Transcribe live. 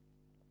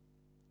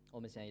我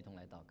们现在一同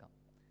来祷告。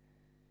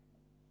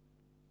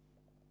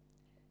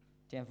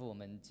天父，我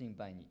们敬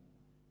拜你，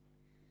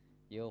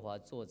耶和华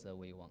作者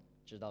为王，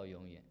直到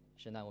永远。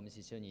神啊，我们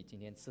祈求你今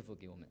天赐福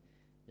给我们，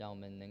让我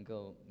们能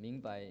够明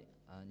白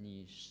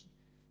你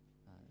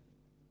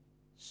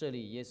设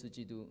立耶稣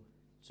基督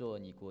做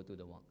你国度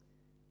的王。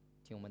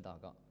听我们祷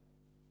告，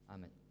阿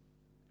们。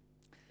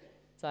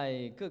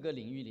在各个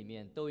领域里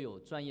面都有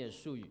专业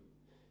术语，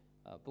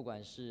不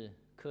管是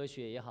科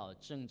学也好，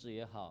政治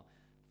也好，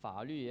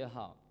法律也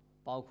好，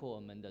包括我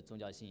们的宗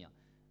教信仰，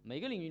每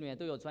个领域里面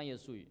都有专业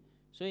术语。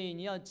所以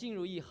你要进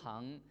入一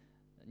行，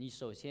你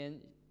首先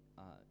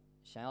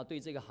想要对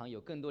这个行有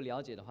更多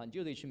了解的话，你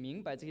就得去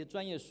明白这些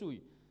专业术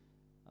语。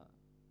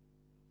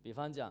比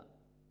方讲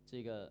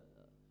这个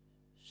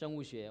生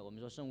物学，我们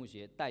说生物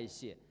学代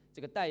谢，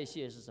这个代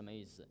谢是什么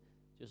意思？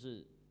就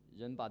是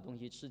人把东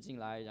西吃进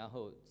来，然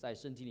后在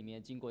身体里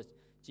面经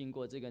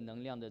过这个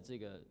能量的这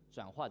个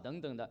转化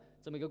等等的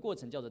这么一个过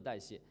程叫做代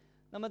谢。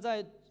那么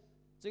在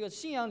这个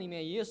信仰里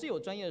面也是有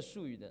专业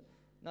术语的。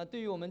那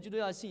对于我们基督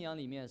教信仰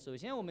里面，首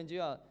先我们就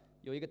要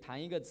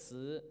谈一个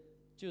词，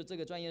就是这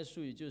个专业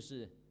术语就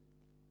是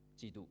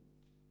基督。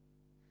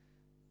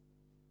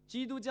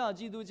基督教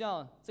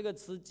这个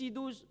词，基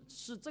督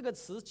是这个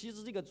词其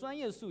实是一个专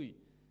业术语。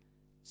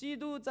基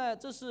督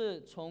这是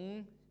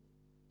从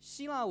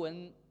希腊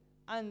文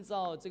按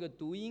照这个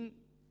读音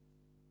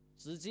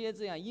直接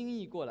这样音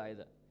译过来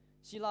的，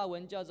希腊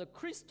文叫做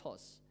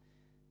Christos。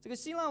 这个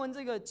希腊文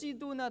这个基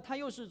督呢，它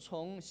又是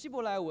从希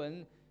伯来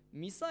文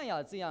弥赛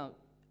亚这样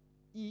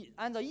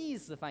按照意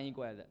思翻译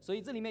过来的，所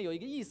以这里面有一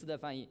个意思的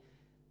翻译。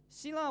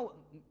希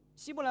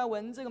伯来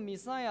文这个弥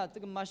赛亚，这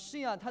个马西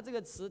亚，它这个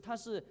词它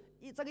是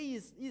这个意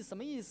思什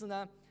么意思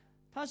呢？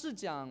它是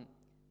讲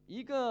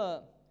一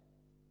个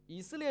以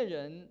色列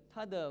人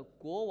他的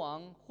国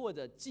王或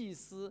者祭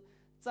司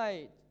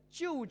在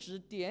就职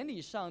典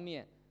礼上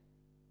面，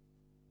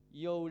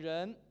有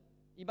人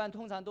一般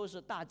通常都是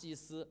大祭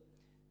司，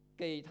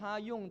给他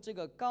用这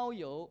个膏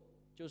油，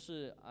就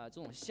是这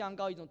种香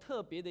膏，一种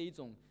特别的一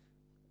种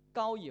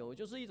膏油，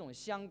就是一种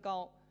香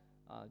膏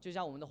就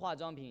像我们的化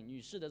妆品，女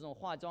士的这种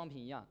化妆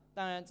品一样。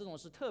当然这种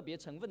是特别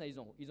成分的一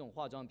种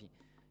化妆品，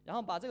然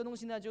后把这个东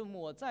西呢就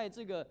抹在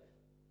这个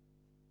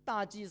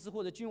大祭司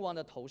或者君王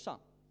的头上，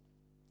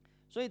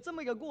所以这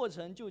么一个过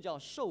程就叫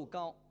受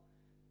膏。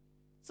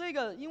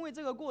因为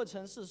这个过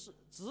程是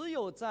只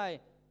有在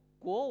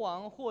国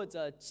王或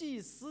者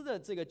祭司的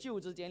这个就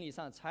职典礼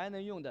上才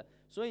能用的，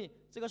所以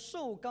这个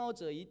受膏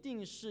者一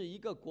定是一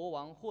个国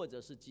王或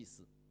者是祭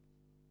司。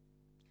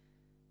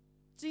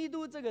基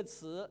督这个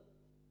词，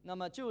那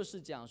么就是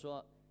讲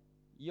说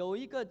有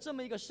这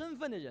么一个身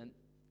份的人，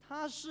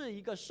他是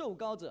一个受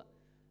膏者。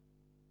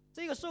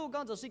这个受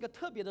膏者是一个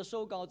特别的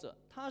受膏者，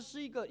他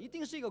一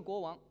定是一个国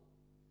王。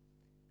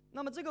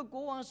那么这个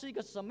国王是一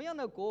个什么样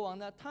的国王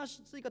呢？他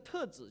是一个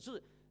特指，就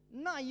是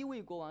那一位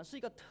国王是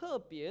一个特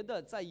别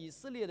的，在以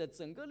色列的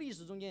整个历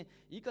史中间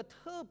一个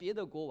特别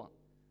的国王。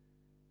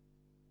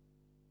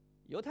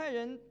犹太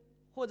人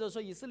或者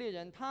说以色列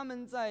人，他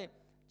们在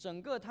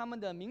整个他们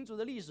的民族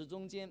的历史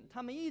中间，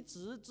他们一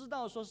直知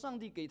道说上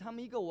帝给他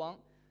们一个王，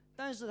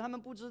但是他们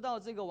不知道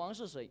这个王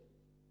是谁。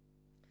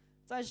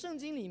在圣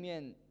经里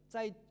面，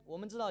我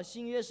们知道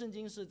新约圣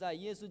经是在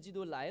耶稣基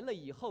督来了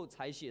以后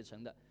才写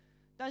成的，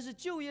但是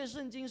旧约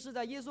圣经是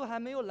在耶稣还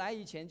没有来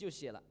以前就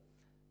写了。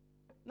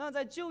那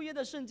在旧约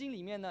的圣经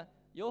里面呢，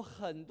有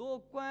很多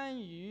关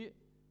于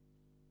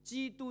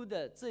基督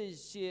的这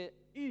些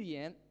预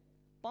言，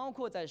包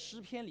括在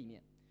诗篇里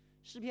面。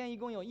诗篇一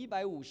共有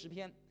150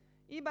篇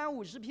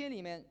，150篇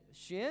里面，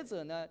学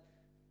者呢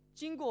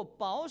经过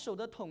保守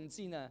的统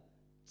计呢，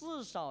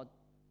至少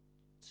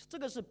这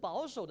个是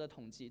保守的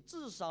统计，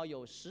至少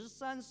有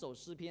13首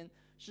诗篇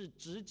是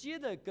直接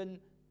的跟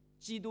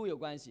基督有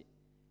关系，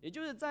也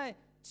就是在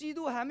基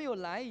督还没有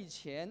来以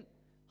前，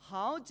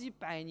好几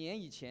百年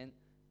以前。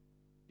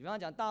比方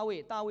讲大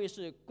卫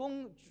是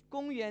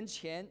公元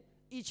前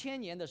1000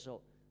年的时候，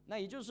那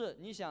也就是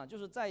你想，就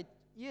是在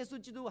耶稣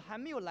基督还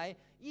没有来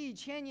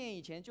1000年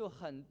以前，就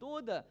很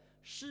多的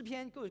诗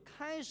篇就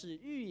开始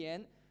预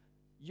言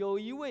有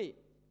一位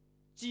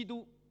基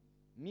督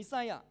弥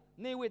赛亚，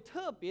那位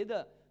特别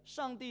的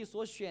上帝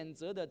所选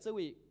择的这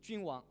位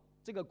君王，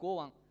这个国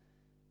王。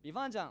比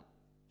方讲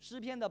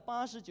诗篇的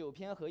89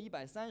篇和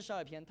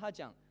132篇，他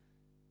讲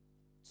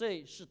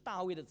这是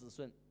大卫的子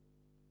孙。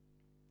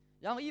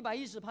然后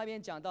118篇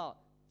讲到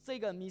这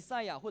个弥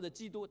赛亚或者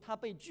基督，他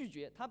被拒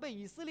绝，他被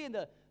以色列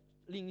的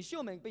领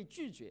袖们被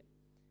拒绝。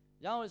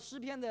然后诗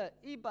篇的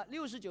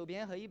169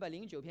篇和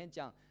109篇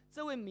讲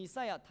这位弥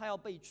赛亚他要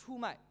被出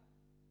卖，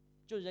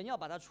就人要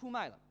把他出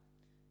卖了。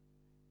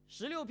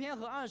16篇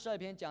和22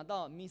篇讲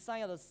到弥赛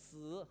亚的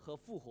死和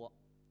复活。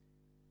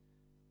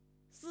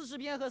40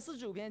篇和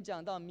45篇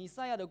讲到弥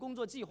赛亚的工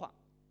作计划，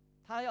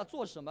他要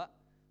做什么。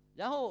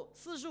然后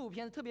45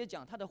篇特别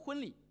讲他的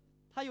婚礼，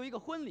他有一个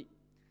婚礼。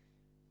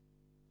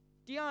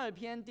第2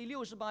篇、第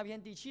68篇、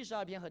第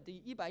72篇和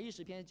第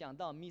110篇讲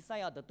到弥赛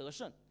亚的得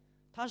胜，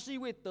他是一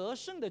位得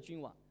胜的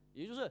君王，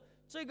也就是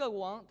这个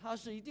王他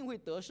是一定会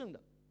得胜的。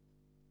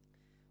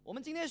我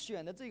们今天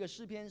选的这个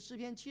诗篇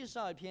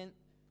72篇，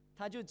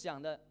它就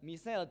讲的弥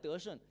赛亚的得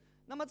胜。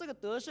那么这个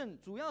得胜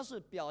主要是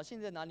表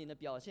现在哪里呢？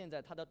表现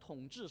在他的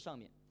统治上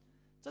面。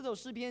这首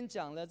诗篇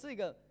讲了这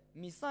个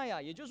弥赛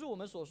亚，也就是我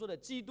们所说的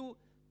基督，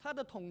他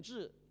的统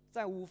治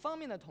在5方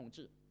面的统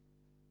治。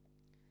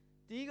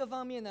第一个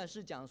方面呢，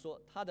是讲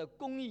说他的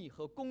公义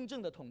和公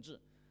正的统治。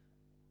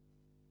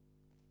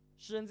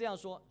诗人这样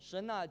说：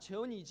神啊，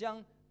求你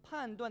将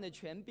判断的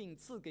权柄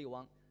赐给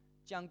王，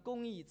将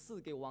公义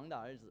赐给王的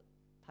儿子。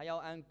他要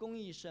按公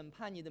义审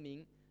判你的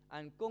民，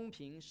按公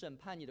平审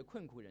判你的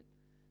困苦人。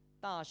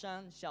大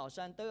山小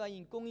山都要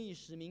因公义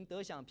使民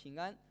得享平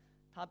安。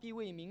他必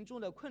为民中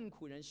的困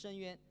苦人伸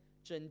冤，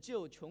拯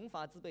救穷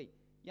乏之辈，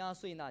压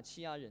碎那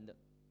欺压人的。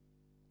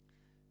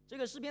这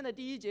个诗篇的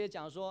第1节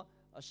讲说，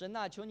神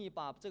啊，求你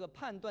把这个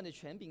判断的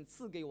权柄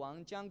赐给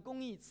王，将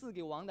公义赐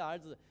给王的儿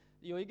子。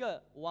有一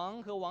个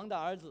王和王的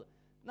儿子，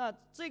那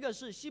这个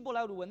是希伯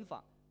来的文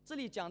法，这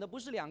里讲的不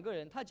是2个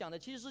人，他讲的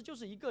其实就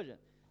是1个人。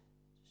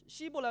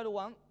希伯来的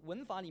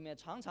文法里面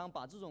常常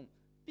把这种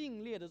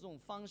并列的这种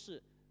方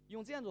式，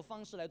用这样一种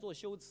方式来做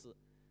修辞，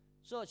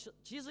说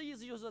其实意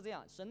思就是这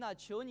样：神啊，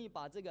求你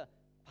把这个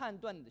判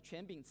断的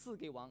权柄赐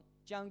给王，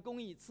将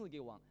公义赐给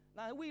王。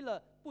那为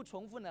了不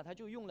重复呢，他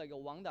就用了一个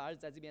王的儿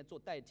子在这边做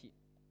代替，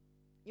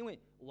因为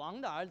王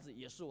的儿子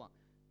也是王。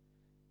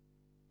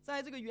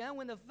在这个原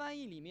文的翻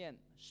译里面，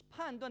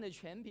判断的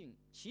权柄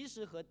其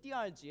实和第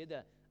2节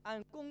的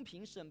按公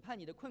平审判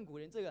你的困苦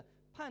人，这个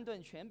判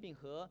断权柄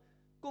和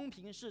公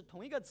平是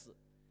同一个词。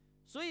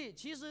所以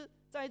其实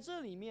在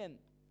这里面，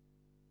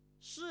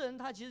诗人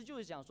他其实就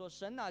是讲说，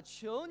神啊，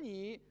求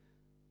你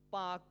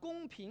把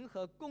公平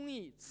和公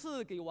义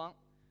赐给王，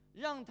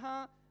让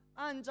他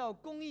按照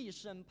公义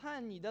审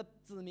判你的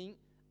子民，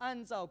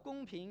按照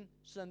公平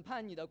审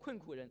判你的困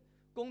苦人。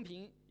公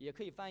平也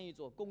可以翻译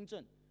作公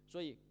正，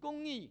所以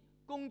公义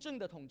公正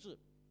的统治。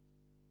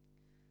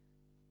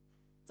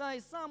在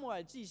撒母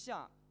耳记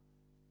下，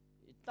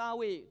大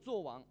卫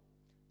做王。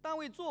大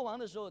卫做王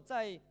的时候，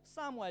在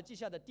撒母耳记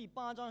下的第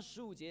8章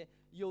15节，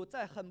有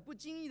在很不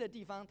经意的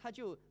地方，他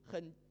就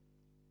很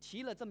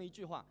提了这么一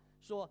句话，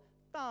说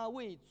大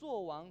卫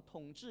做王，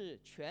统治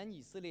全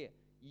以色列，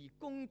以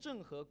公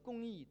正和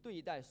公义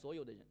对待所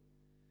有的人。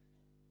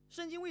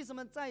圣经为什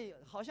么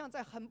好像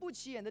在很不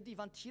起眼的地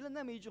方提了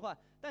那么一句话？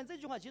但这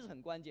句话其实很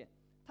关键，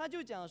他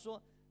就讲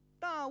说，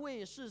大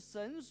卫是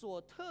神所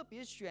特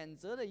别选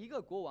择的一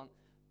个国王。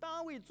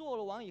大卫做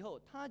了王以后，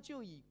他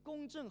就以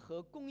公正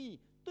和公义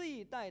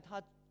对待他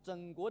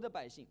整国的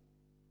百姓。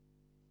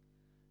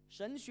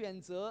神选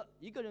择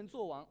一个人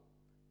做王，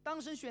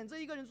当神选择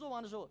一个人做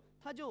王的时候，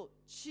他就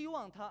期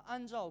望他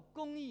按照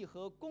公义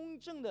和公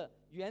正的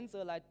原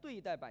则来对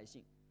待百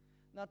姓。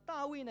那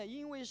大卫呢，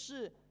因为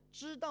是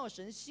知道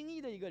神心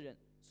意的一个人，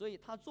所以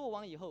他做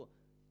王以后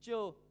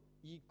就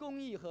以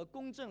公义和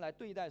公正来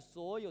对待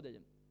所有的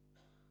人。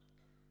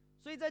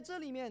所以在这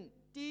里面，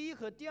第1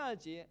和第2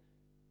节，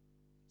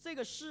这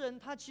个诗人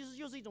他其实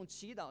就是一种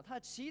祈祷，他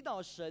祈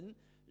祷神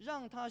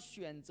让他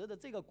选择的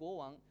这个国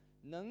王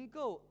能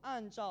够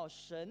按照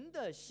神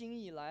的心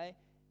意来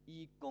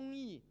以公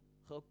义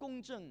和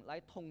公正来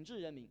统治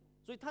人民。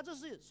所以他这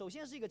是首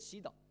先是一个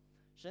祈祷，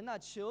神啊，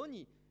求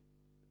你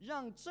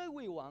让这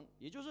位王，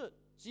也就是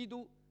基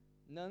督，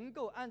能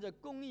够按着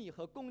公义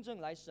和公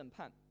正来审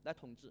判来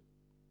统治。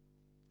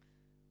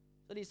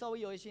这里稍微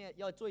有一些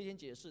要做一些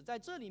解释，在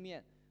这里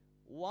面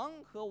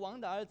王和王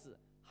的儿子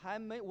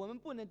我们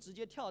不能直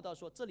接跳到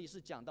说这里是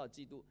讲到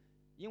基督，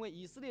因为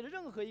以色列的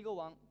任何一个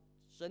王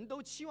神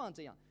都期望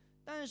这样。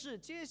但是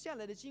接下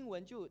来的经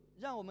文就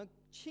让我们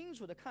清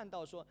楚地看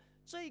到说，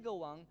这个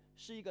王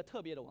是一个特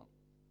别的王，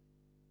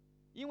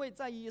因为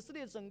在以色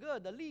列整个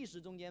的历史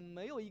中间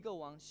没有一个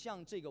王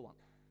像这个王。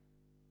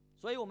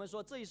所以我们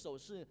说这一首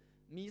是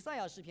弥赛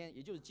亚诗篇，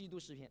也就是基督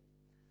诗篇。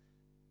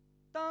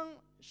当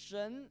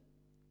神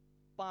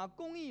把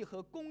公义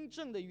和公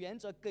正的原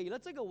则给了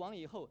这个王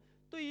以后，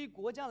对于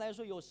国家来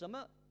说有什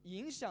么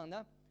影响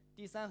呢？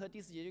第3和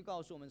第4节就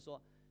告诉我们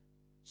说，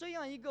这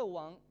样一个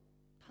王，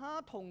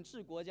他统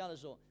治国家的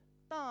时候，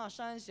大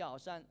山小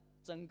山，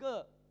整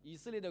个以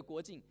色列的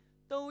国境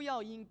都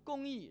要因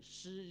公义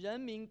使人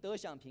民得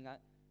享平安。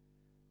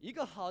一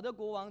个好的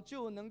国王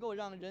就能够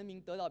让人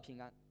民得到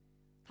平安。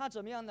他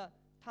怎么样呢？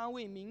他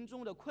为民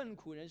中的困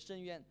苦人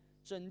伸冤，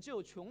拯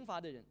救穷乏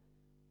的人，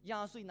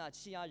压碎那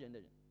欺压人的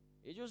人。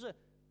也就是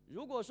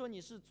如果说你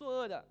是作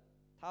恶的，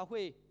他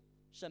会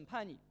审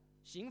判你，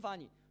刑罚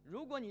你；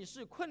如果你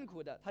是困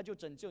苦的，他就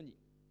拯救你。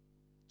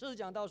这是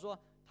讲到说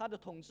他的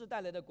统治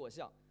带来的果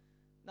效。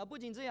那不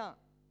仅这样，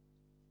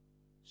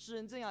诗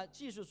人这样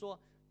继续说，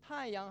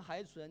太阳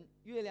还存，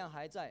月亮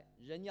还在，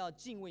人要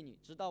敬畏你，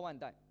直到万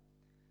代。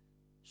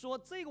说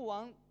这个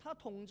王他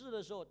统治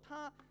的时候，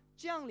他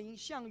降临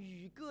像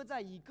雨鸽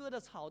在已割的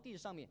草地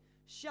上面，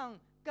像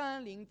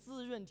甘霖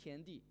滋润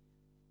田地。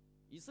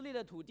以色列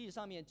的土地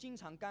上面经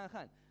常干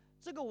旱，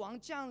这个王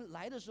将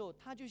来的时候，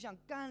他就像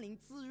甘霖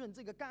滋润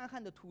这个干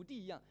旱的土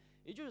地一样，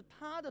也就是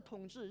他的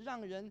统治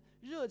让人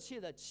热切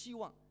的期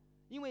望。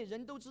因为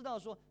人都知道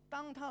说，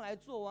当他来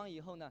做王以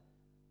后呢，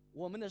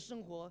我们的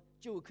生活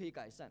就可以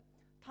改善。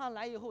他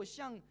来以后，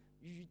像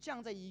雨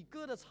降在已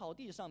割的草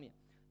地上面。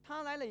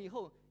他来了以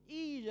后，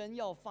义人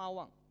要发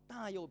旺，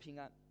大有平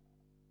安。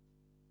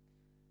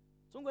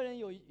中国人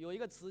有一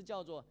个词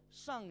叫做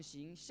上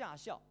行下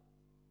效，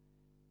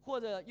或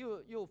者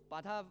又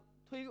把它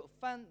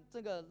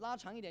这个拉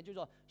长一点，就是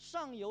说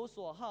上有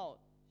所好，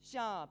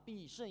下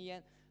必甚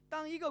焉。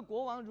当一个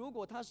国王如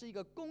果他是一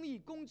个公义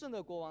公正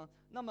的国王，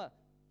那么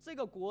这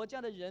个国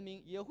家的人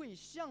民也会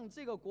向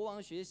这个国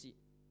王学习。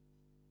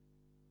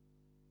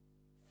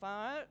反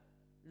而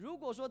如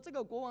果说这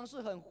个国王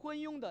是很昏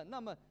庸的，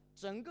那么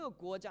整个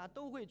国家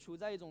都会处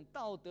在一种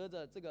道德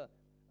的这个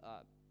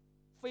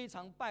非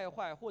常败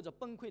坏或者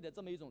崩溃的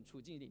这么一种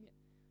处境里面。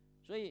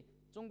所以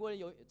中国人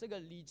有这个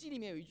《礼记》里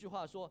面有一句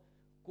话说：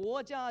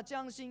国家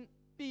将兴，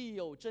必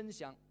有征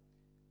祥；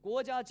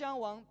国家将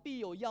亡，必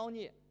有妖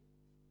孽。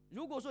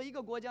如果说一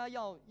个国家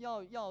要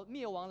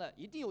灭亡了，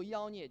一定有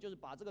妖孽，就是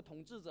把这个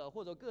统治者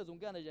或者各种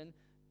各样的人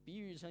比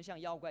喻成像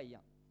妖怪一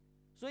样。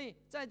所以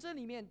在这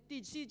里面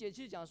第7节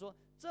其实讲说，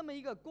这么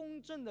一个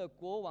公正的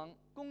国王，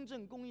公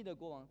正公义的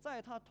国王，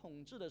在他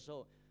统治的时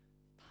候，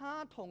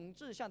他统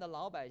治下的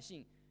老百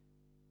姓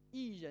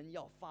义人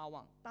要发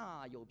旺，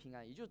大有平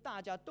安，也就是大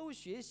家都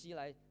学习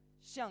来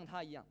像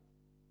他一样。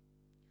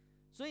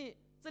所以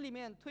这里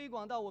面推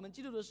广到我们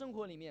基督徒的生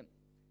活里面，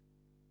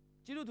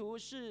基督徒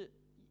是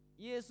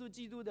耶稣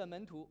基督的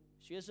门徒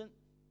学生，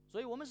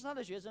所以我们是他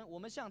的学生，我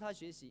们向他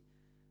学习。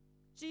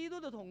基督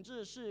的统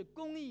治是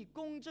公义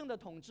公正的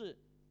统治，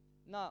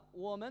那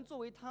我们作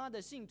为他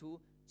的信徒，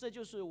这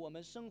就是我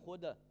们生活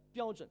的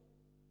标准。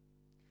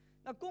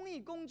那公义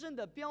公正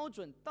的标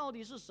准到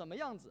底是什么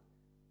样子？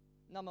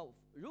那么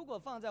如果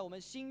放在我们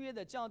新约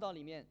的教导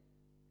里面，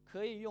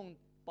可以用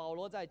保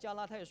罗在加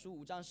拉太书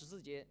5章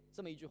14节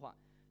这么一句话：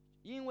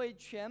因为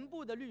全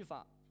部的律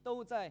法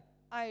都在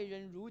爱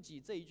人如己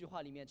这一句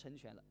话里面成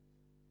全了。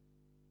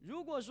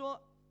如果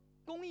说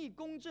公义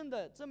公正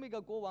的这么一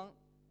个国王，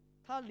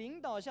他领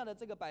导下的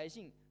这个百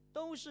姓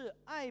都是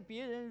爱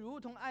别人如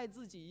同爱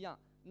自己一样，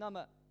那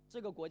么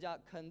这个国家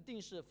肯定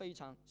是非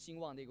常兴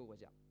旺的一个国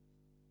家。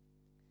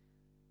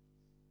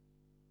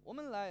我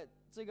们来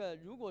这个，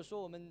如果说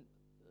我们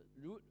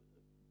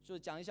就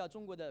讲一下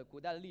中国的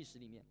古代的历史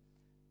里面，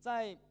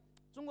在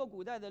中国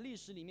古代的历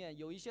史里面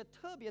有一些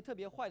特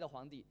别坏的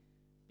皇帝，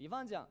比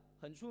方讲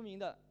很出名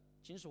的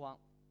秦始皇，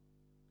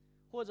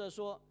或者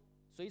说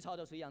隋朝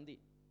的隋炀帝。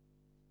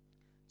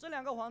这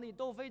两个皇帝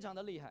都非常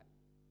的厉害，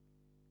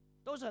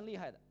都是很厉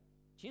害的。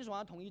秦始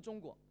皇统一中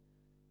国，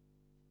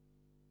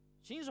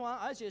秦始皇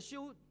而且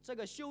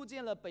修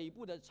建了北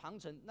部的长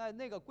城，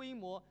那个规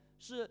模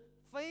是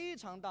非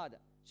常大的。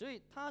所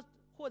以他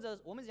或者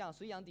我们讲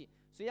隋炀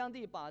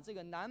帝把这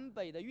个南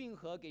北的运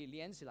河给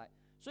连起来。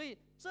所以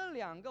这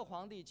两个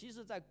皇帝其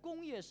实在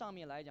工业上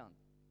面来讲，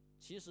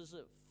其实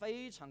是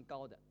非常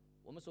高的。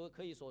我们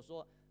可以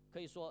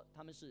说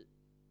他们是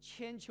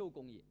千秋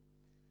工业。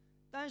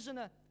但是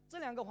呢，这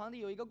两个皇帝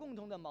有一个共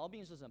同的毛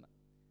病是什么？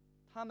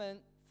他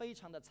们非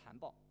常的残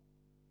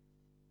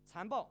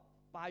暴，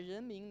把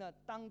人民呢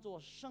当作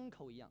牲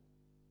口一样。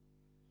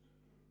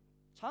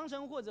长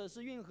城或者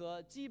是运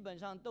河基本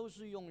上都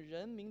是用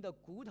人民的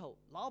骨头、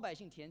老百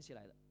姓填起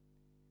来的。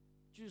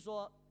据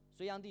说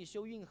隋炀帝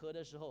修运河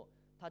的时候，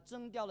他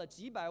征调了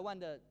几百万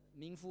的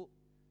民夫，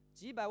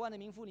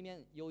里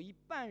面有一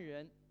半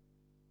人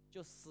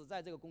就死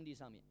在这个工地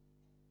上面。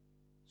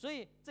所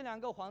以这两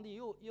个皇帝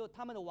又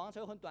他们的王朝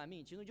又很短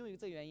命，其中就有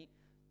这个原因，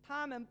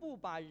他们不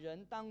把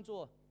人当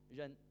作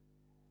人，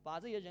把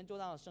这些人就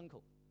当牲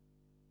口。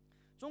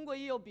中国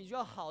也有比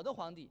较好的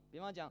皇帝，比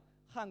方讲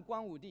汉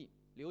光武帝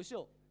刘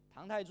秀、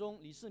唐太宗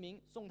李世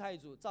民、宋太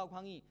祖赵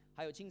匡胤，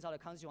还有清朝的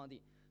康熙皇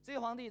帝。这些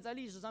皇帝在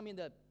历史上面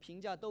的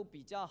评价都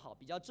比较好，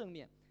比较正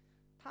面。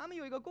他们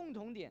有一个共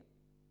同点，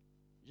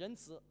仁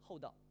慈厚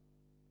道。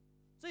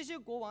这些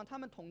国王他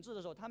们统治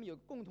的时候，他们有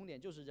个共同点，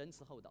就是仁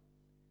慈厚道。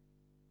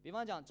比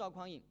方讲赵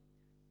匡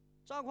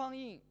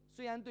胤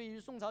虽然对于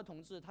宋朝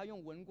统治，他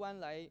用文官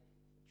来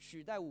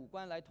取代武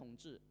官来统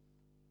治，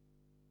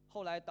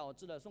后来导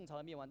致了宋朝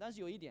的灭亡。但是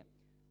有一点，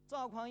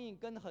赵匡胤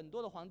跟很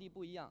多的皇帝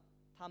不一样，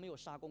他没有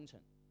杀功臣。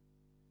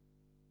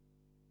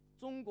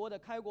中国的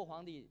开国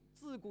皇帝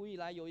自古以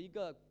来有一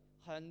个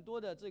很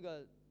多的这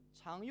个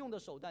常用的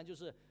手段，就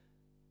是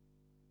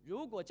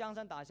如果江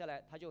山打下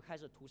来，他就开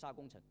始屠杀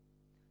功臣。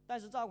但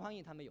是赵匡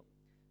胤他没有，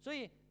所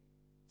以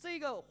这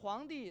个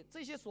皇帝，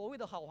这些所谓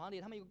的好皇帝，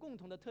他们有一个共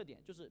同的特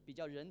点，就是比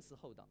较仁慈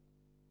厚道。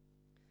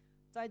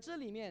在这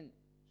里面，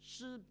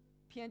诗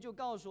篇就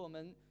告诉我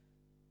们，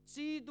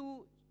基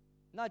督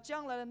那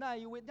将来的那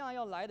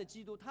要来的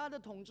基督，他的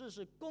统治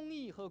是公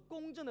义和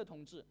公正的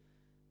统治，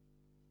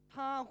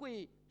他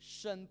会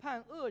审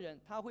判恶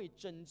人，他会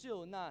拯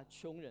救那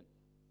穷人。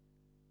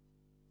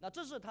那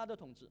这是他的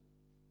统治。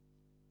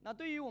那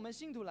对于我们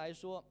信徒来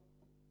说，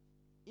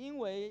因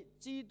为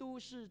基督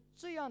是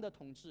这样的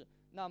统治，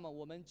那么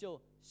我们就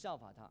效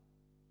法他。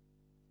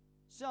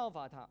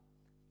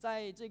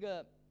在这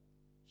个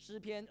诗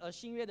篇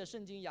新约的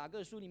圣经雅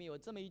各书里面有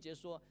这么一节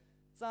说，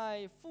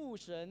在父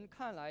神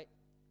看来，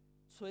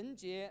纯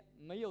洁、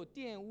没有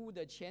玷污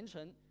的虔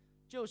诚，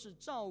就是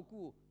照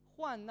顾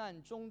患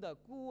难中的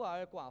孤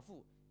儿寡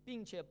妇，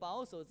并且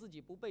保守自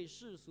己不被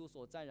世俗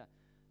所沾染。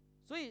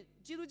所以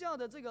基督教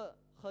的这个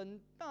很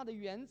大的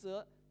原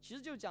则，其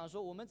实就讲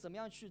说我们怎么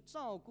样去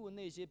照顾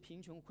那些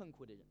贫穷困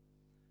苦的人。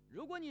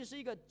如果你是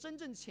一个真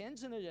正虔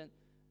诚的人，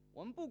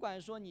我们不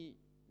管说你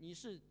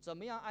是怎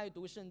么样爱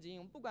读圣经，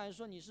我们不管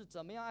说你是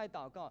怎么样爱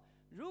祷告，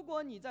如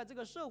果你在这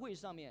个社会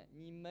上面，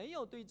你没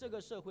有对这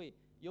个社会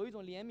有一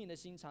种怜悯的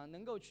心肠，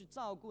能够去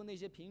照顾那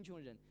些贫穷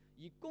人，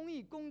以公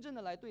义公正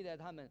的来对待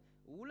他们，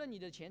无论你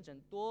的虔诚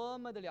多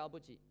么的了不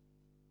起，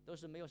都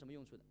是没有什么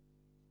用处的。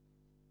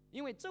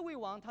因为这位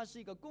王他是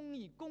一个公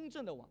义公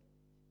正的王。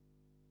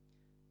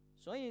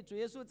所以主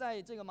耶稣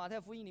在这个马太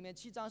福音里面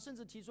7章甚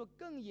至提出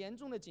更严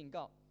重的警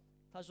告，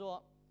他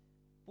说，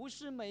不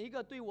是每一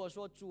个对我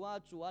说主啊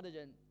主啊的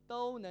人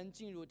都能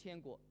进入天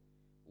国，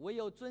唯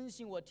有遵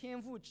行我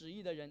天父旨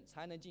意的人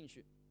才能进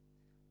去。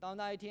到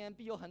那一天，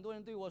必有很多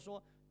人对我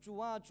说，主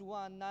啊主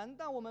啊，难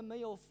道我们没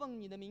有奉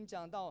你的名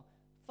讲道，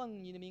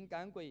奉你的名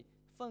赶鬼，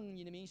奉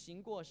你的名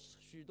行过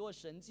许多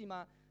神迹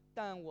吗？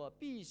但我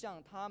必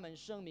向他们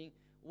声明，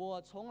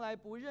我从来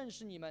不认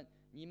识你们，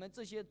你们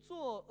这些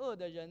作恶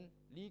的人，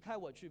离开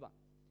我去吧。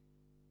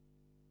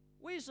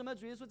为什么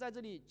主耶稣在这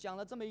里讲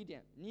了这么一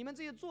点？你们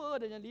这些作恶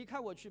的人，离开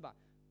我去吧。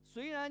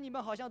虽然你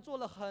们好像做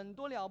了很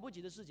多了不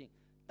起的事情，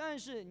但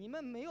是你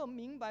们没有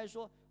明白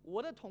说，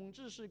我的统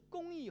治是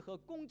公义和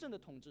公正的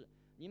统治。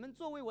你们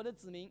作为我的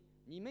子民，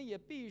你们也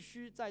必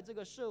须在这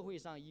个社会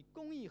上以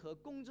公义和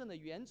公正的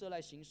原则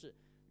来行事。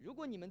如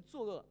果你们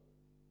作恶，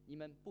你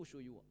们不属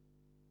于我。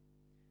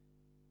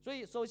所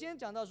以首先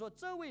讲到说，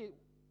这位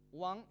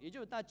王，也就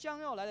是他将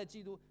要来的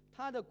基督，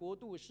他的国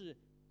度是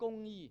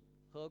公义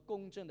和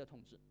公正的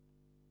统治。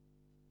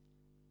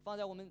放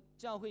在我们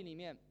教会里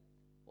面，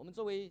我们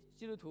作为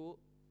基督徒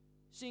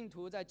信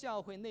徒，在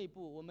教会内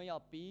部，我们要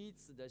彼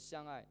此的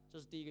相爱，这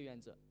是第一个原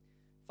则。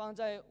放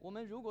在我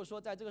们如果说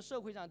在这个社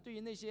会上，对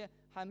于那些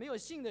还没有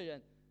信的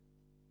人，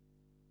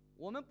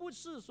我们不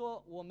是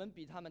说我们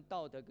比他们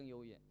道德更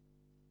优越，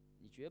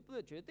你绝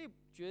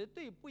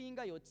对不应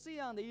该有这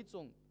样的一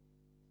种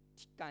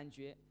感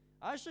觉，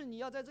而是你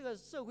要在这个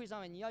社会上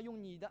面，你要用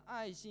你的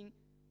爱心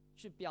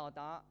去表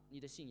达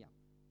你的信仰。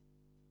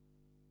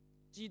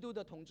基督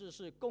的统治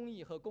是公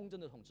义和公正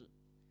的统治。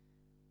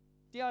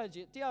第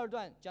二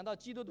段讲到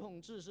基督的统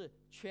治是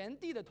全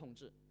地的统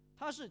治，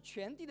它是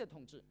全地的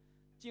统治。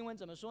经文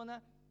怎么说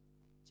呢？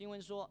经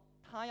文说，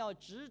他要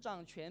执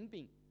掌权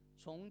柄，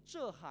从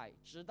这海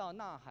直到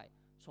那海，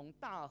从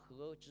大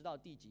河直到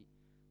地极。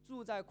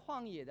住在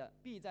旷野的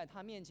必在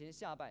他面前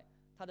下拜，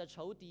他的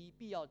仇敌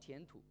必要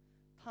填土。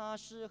他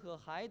施和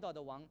海岛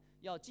的王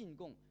要进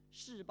贡，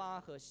示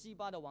巴和西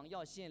巴的王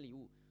要献礼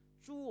物，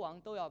诸王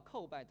都要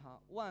叩拜他，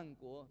万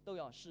国都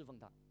要侍奉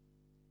他。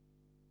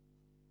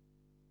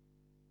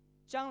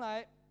将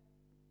来，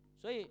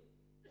所以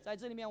在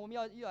这里面我们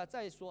要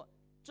再说，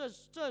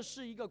这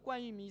是一个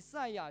关于弥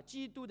赛亚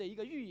基督的一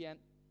个预言。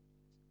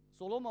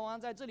所罗门王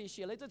在这里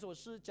写了这首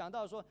诗，讲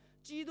到说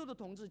基督的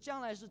统治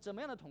将来是怎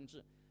么样的统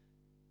治。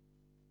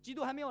基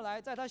督还没有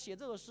来，在他写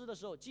这首诗的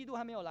时候，基督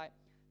还没有来。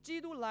基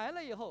督来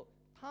了以后，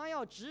他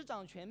要执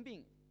掌权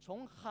柄，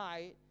从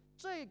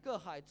这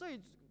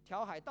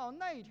条海到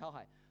那一条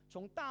海，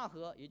从大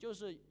河，也就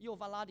是幼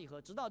发拉底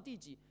河，直到地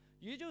极，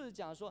也就是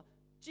讲说，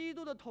基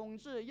督的统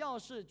治要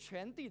是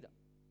全地的。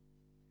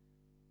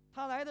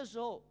他来的时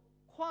候，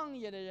旷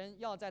野的人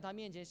要在他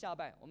面前下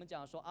拜。我们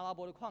讲说阿拉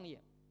伯的旷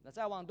野，那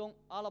再往东，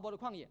阿拉伯的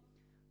旷野，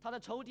他的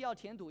仇敌要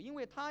填土，因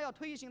为他要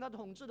推行他的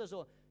统治的时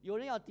候，有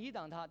人要抵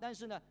挡他，但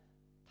是呢，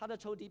他的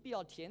仇敌必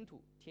要填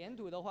土。填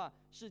土的话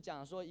是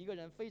讲说一个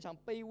人非常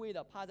卑微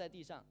的趴在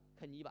地上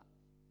啃泥巴。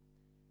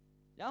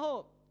然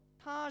后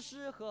他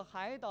施和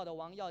海岛的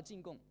王要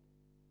进贡。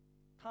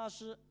他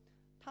施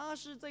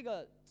这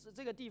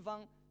个地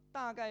方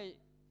大概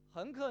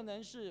很可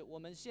能是我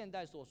们现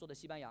代所说的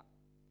西班牙，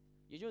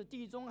也就是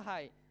地中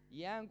海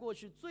沿岸过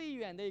去最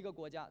远的一个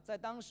国家。在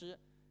当时，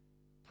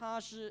他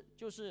施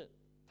就是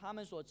他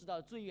们所知道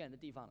的最远的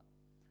地方了。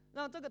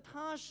那这个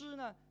他施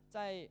呢，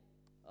在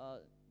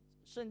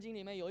圣经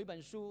里面有一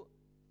本书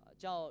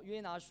叫约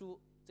拿书。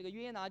这个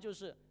约拿就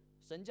是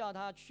神叫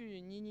他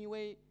去尼尼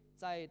微，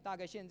在大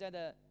概现在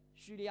的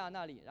叙利亚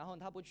那里，然后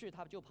他不去，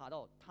他就跑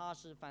到他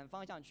施反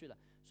方向去了。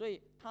所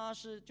以他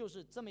施就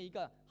是这么一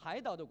个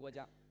海岛的国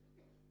家。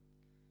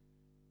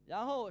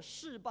然后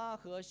示巴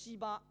和西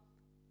巴，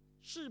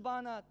示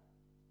巴呢，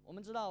我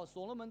们知道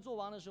所罗门做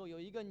王的时候，有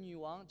一个女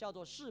王叫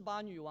做示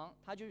巴女王，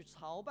她就去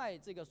朝拜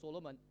这个所罗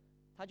门，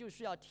她就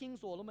需要听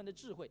所罗门的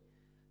智慧。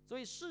所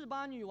以示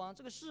巴女王，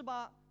这个示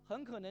巴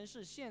很可能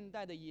是现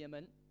代的也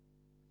门，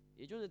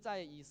也就是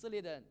在以色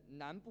列的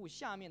南部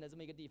下面的这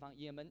么一个地方，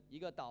也门一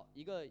个岛，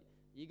一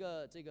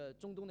个这个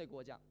中东的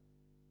国家。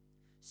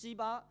西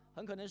巴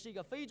很可能是一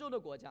个非洲的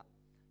国家，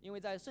因为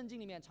在圣经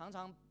里面常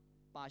常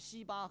把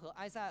西巴和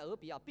埃塞俄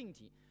比亚并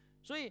提。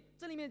所以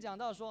这里面讲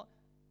到说，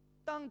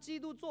当基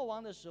督做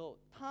王的时候，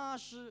他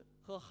施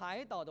和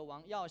海岛的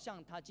王要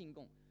向他进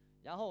贡，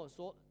然后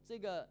说这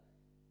个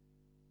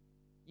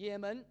也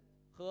门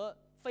和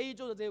非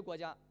洲的这些国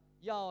家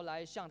要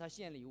来向他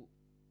献礼物，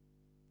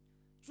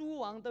诸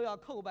王都要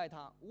叩拜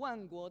他，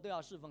万国都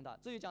要侍奉他。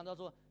这就讲到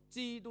说，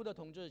基督的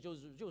统治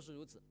就是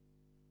如此。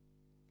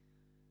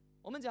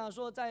我们讲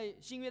说，在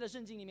新约的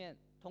圣经里面，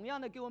同样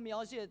的给我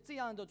描写这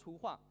样的图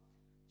画。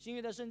新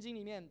约的圣经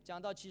里面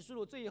讲到启示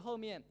录最后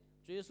面，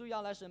主耶稣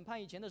要来审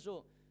判以前的时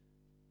候，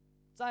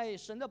在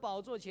神的宝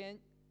座前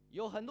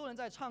有很多人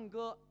在唱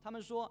歌，他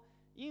们说，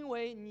因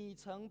为你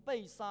曾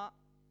被杀，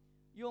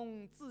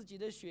用自己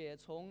的血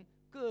从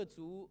各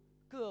族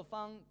各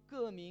方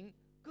各民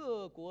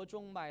各国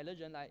中买了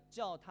人来，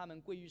叫他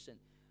们归于神。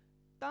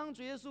当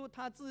主耶稣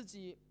他自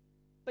己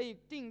被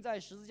钉在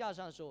十字架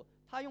上的时候，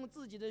他用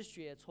自己的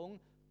血从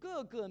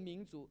各个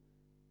民族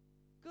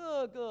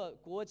各个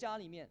国家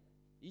里面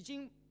已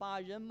经把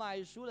人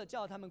买赎了，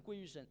叫他们归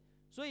于神。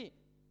所以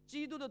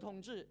基督的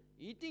统治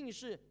一定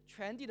是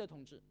全地的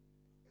统治，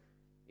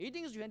一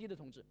定是全地的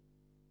统治。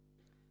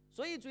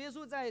所以主耶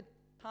稣在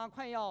他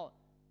快要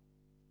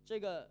这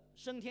个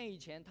升天以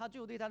前，他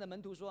就对他的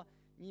门徒说，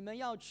你们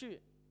要出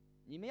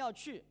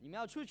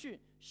去，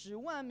使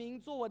万民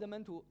做我的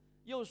门徒。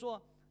又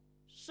说，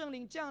圣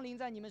灵降临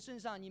在你们身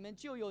上，你们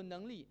就有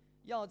能力，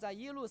要在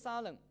耶路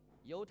撒冷、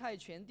犹太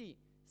全地、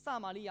撒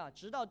玛利亚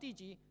直到地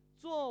极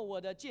做我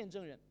的见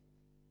证人。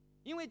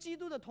因为基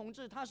督的统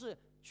治它是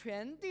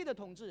全地的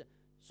统治，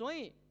所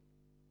以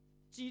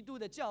基督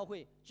的教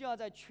会就要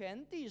在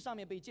全地上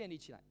面被建立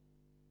起来。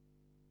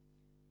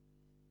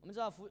我们知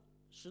道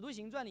使徒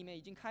行传里面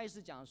已经开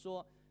始讲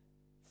说，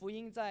福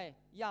音在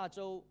亚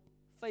洲、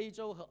非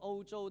洲和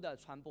欧洲的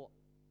传播。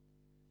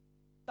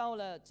到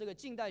了这个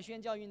近代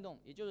宣教运动，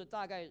也就是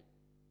大概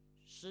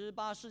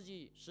18世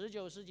纪、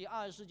19世纪、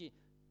20世纪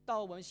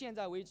到我们现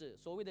在为止，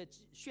所谓的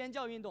宣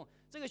教运动，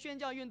这个宣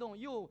教运动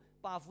又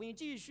把福音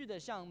继续的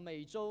向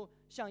美洲、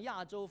向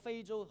亚洲、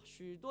非洲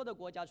许多的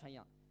国家传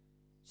扬。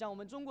像我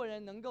们中国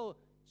人能够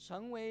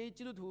成为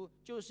基督徒，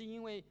就是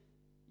因为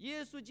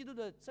耶稣基督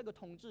的这个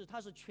统治，它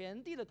是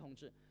全地的统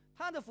治，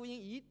他的福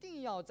音一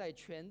定要在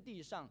全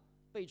地上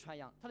被传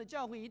扬，他的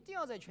教会一定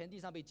要在全地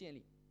上被建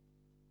立。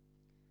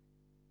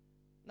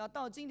那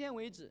到今天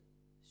为止，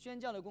宣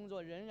教的工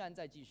作仍然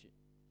在继续，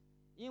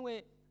因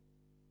为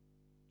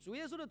主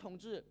耶稣的统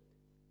治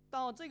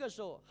到这个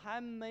时候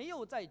还没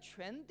有在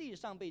全地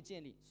上被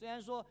建立。虽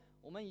然说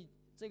我们以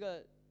这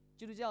个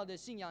基督教的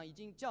信仰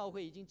教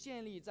会已经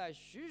建立在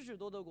许许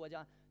多多国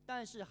家，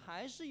但是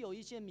还是有一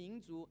些民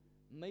族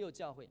没有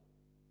教会。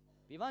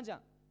比方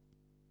讲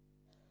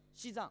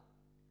西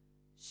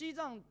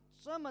藏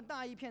这么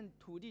大一片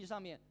土地上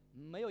面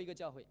没有一个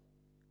教会，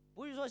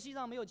不是说西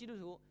藏没有基督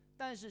徒，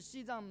但是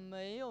西藏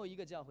没有一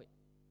个教会。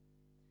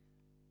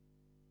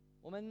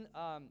我们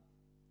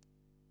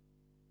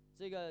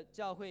这个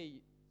教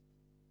会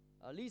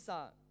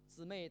Lisa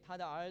姊妹她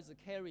的儿子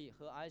Carrie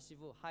和儿媳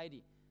妇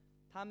Heidi，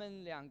 他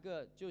们两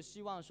个就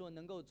希望说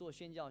能够做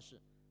宣教士，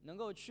能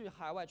够去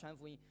海外传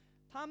福音。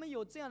他们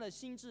有这样的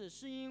心志，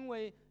是因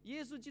为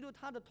耶稣基督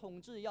他的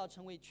统治要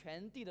成为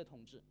全地的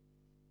统治。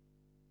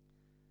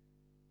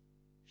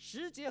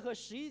10节和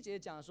11节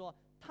讲说，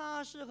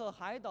他是和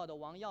海岛的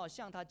王要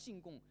向他进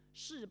贡，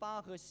示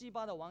巴和西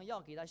巴的王要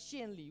给他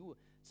献礼物。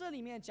这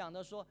里面讲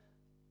的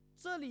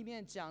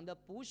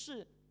不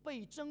是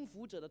被征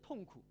服者的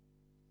痛苦，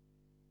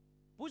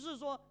不是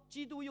说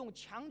基督用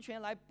强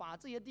权来把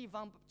这些地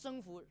方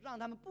征服，让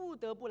他们不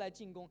得不来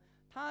进攻。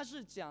他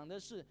是讲的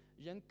是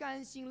人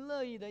甘心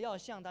乐意的要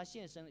向他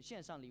献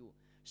上礼物，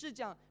是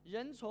讲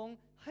人从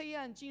黑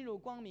暗进入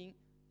光明，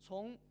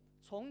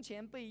从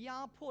前被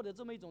压迫的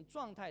这么一种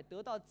状态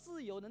得到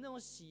自由的那种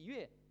喜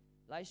悦，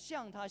来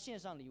向他献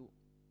上礼物。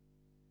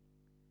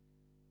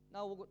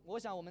那我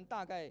想我们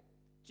大概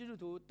基督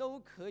徒都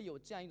可以有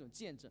这样一种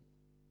见证。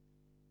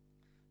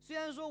虽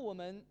然说我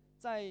们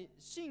在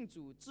信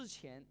主之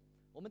前，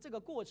我们这个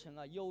过程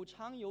有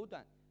长有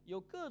短，有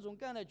各种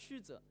各样的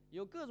曲折，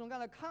有各种各样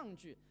的抗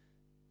拒，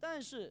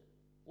但是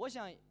我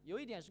想有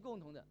一点是共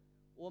同的，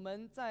我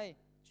们在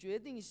决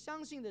定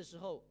相信的时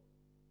候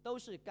都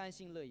是甘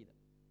心乐意的。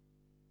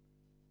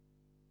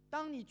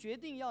当你决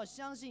定要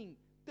相信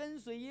跟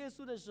随耶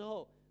稣的时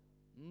候，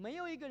没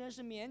有一个人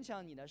是勉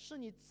强你的，是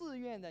你自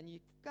愿的，你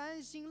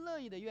甘心乐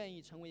意的愿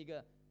意成为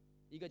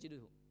一个基督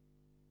徒。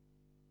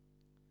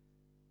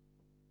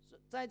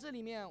在这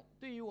里面，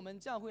对于我们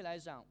教会来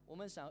讲，我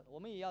们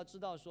也要知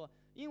道说，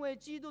因为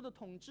基督的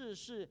统治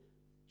是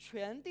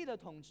全地的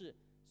统治，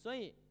所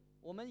以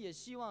我们也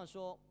希望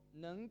说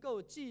能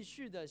够继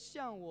续的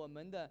向我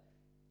们的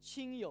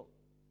亲友、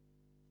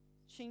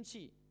亲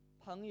戚、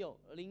朋友、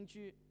邻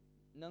居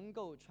能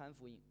够传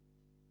福音。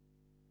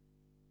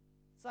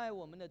在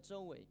我们的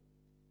周围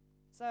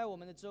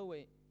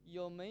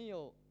有没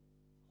有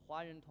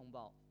华人同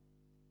胞？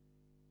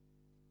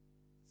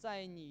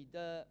在你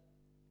的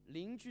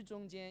邻居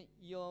中间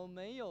有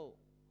没有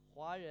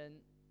华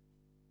人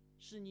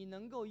是你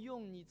能够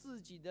用你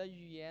自己的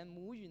语言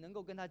母语能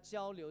够跟他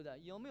交流的？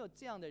有没有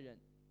这样的人？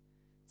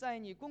在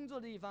你工作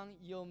的地方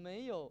有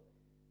没有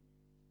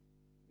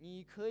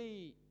你可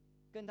以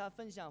跟他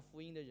分享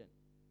福音的人？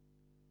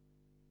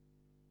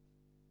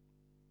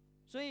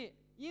所以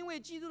因为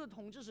基督的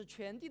统治是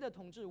全地的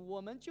统治，我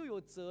们就有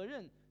责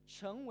任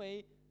成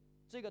为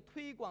这个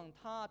推广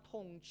他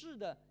统治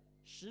的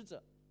使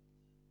者。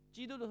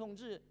基督的统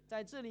治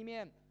在这里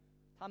面，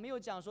他没有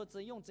讲说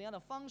用怎样的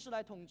方式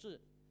来统治，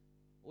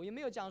我也没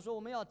有讲说我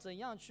们要怎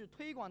样去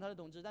推广他的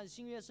统治，但是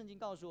新约圣经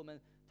告诉我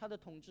们，他的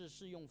统治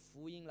是用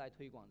福音来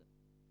推广的，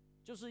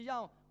就是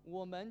要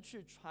我们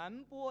去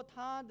传播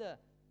他的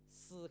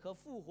死和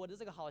复活的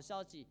这个好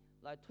消息，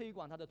来推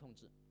广他的统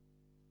治。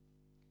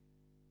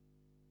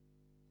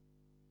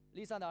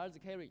Lisa 的儿子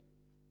Kerry，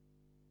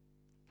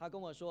 他跟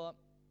我说，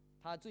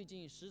他最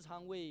近时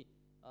常为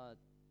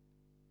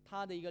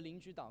他的一个邻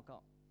居祷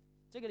告。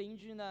这个邻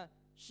居呢，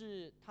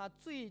是他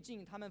最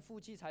近他们夫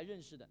妻才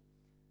认识的。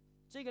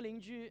这个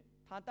邻居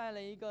他带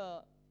了一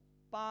个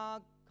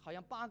好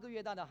像8个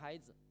月大的孩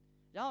子，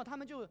然后他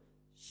们就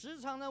时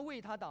常的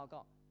为他祷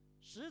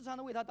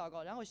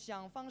告，然后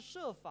想方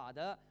设法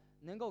的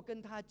能够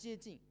跟他接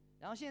近。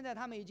然后现在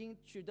他们已经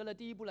取得了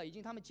第一步了，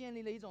他们建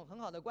立了一种很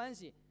好的关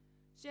系。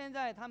现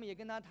在他们也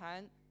跟他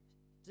谈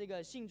这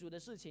个信主的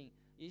事情，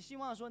也希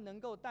望说能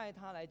够带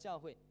他来教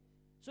会。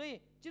所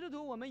以基督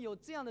徒我们有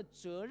这样的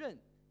责任，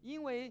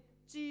因为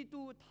基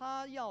督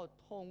他要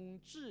统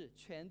治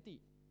全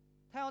地，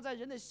他要在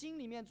人的心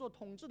里面做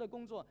统治的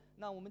工作，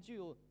那我们就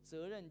有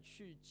责任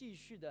去继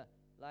续的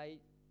来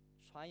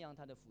传扬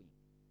他的福音。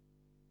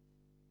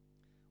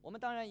我们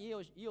当然也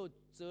有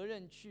责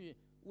任去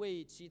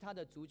为其他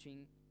的族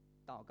群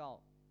祷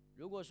告。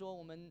如果说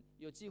我们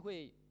有机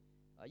会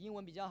英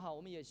文比较好，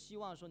我们也希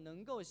望说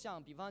能够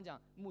像比方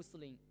讲穆斯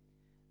林、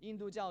印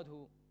度教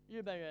徒、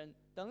日本人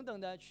等等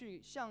的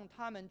去向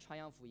他们传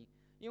扬福音，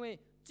因为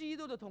基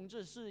督的统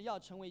治是要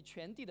成为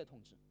全地的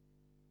统治。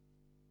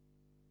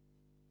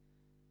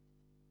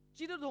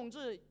基督的统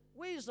治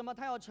为什么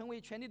他要成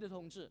为全地的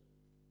统治？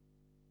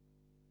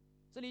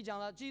这里讲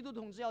了基督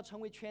的统治要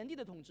成为全地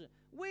的统治，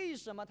为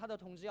什么他的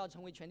统治要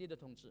成为全地的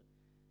统治？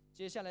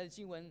接下来的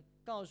经文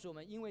告诉我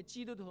们，因为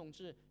基督的统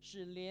治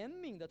是怜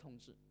悯的统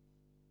治。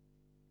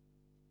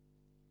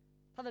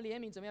他的怜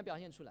悯怎么样表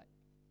现出来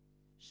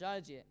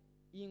？12节，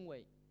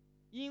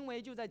因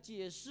为就在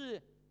解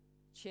释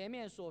前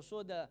面所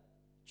说的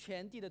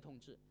全地的统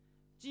治。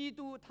基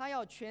督他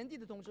要全地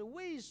的统治，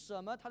为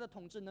什么他的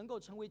统治能够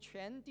成为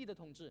全地的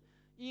统治？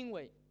因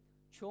为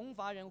穷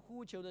乏人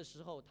呼求的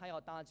时候他要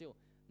搭救，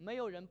没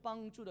有人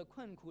帮助的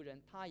困苦人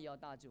他也要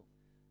搭救，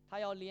他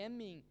要怜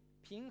悯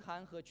贫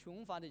寒和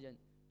穷乏的人，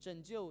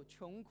拯救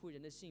穷苦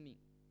人的性命，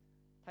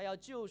他要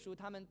救赎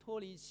他们脱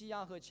离欺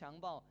压和强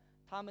暴，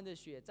他们的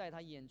血在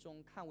他眼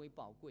中看为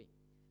宝贵，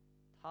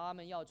他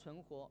们要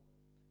存活，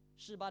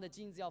示巴的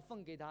金子要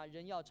奉给他，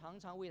人要常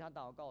常为他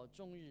祷告，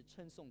终日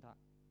称颂他。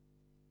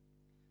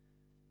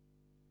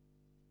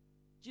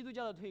基督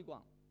教的推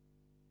广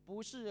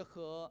不是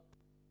和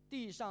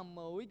地上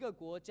某一个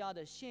国家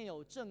的现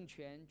有政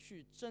权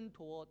去争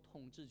夺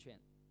统治权，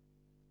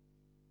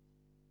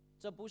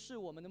这不是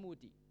我们的目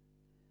的，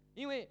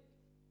因为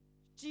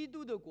基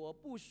督的国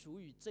不属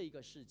于这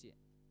个世界。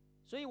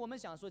所以我们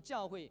想说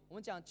教会，我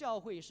们讲教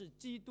会是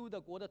基督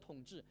的国的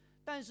统治，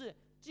但是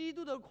基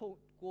督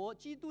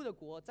的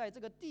国在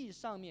这个地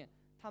上面，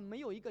它没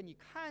有一个你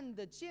看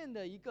得见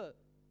的一个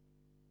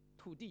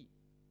土地，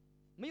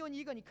没有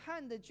一个你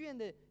看得见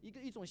的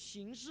一种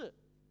形式，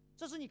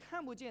这是你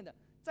看不见的。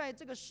在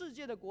这个世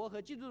界的国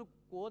和基督的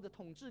国的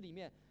统治里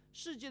面，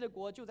世界的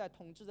国就在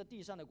统治着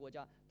地上的国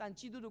家，但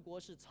基督的国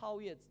是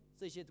超越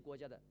这些国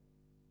家的。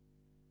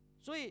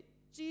所以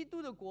基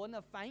督的国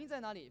呢，反映在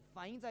哪里？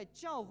反映在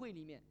教会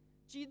里面。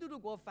基督的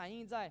国反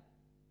映在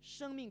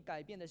生命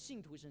改变的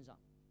信徒身上。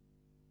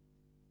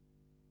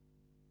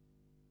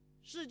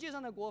世界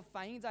上的国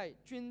反映在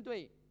军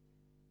队、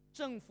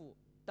政府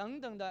等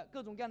等的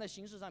各种各样的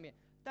形式上面，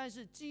但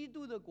是基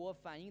督的国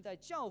反映在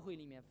教会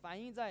里面，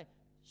反映在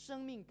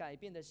生命改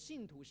变的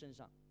信徒身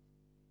上。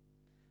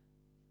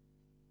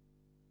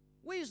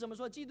为什么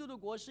说基督的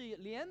国是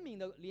怜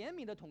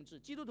悯的统治？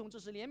基督统治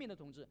是怜悯的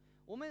统治。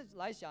我们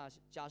来假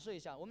设一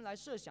下，我们来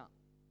设想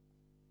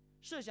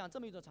这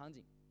么一种场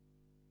景：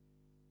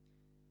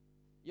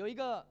有一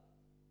个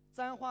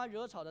沾花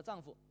惹草的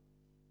丈夫，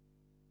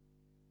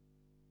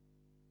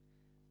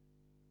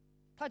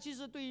他其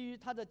实对于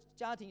他的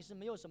家庭是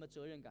没有什么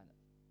责任感的，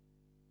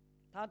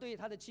他对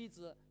他的妻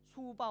子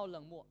粗暴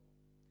冷漠，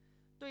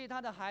对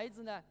他的孩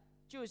子呢，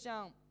就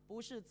像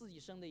不是自己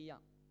生的一样。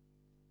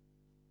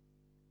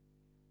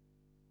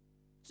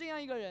这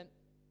样一个人，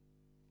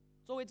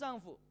作为丈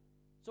夫，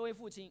作为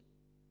父亲，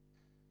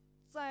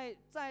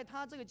在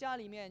他这个家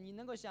里面，你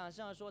能够想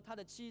象说他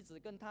的妻子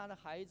跟他的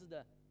孩子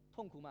的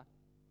痛苦吗？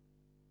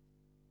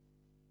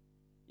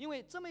因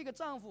为这么一个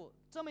丈夫，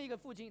这么一个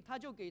父亲，他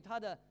就给他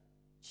的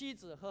妻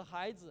子和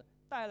孩子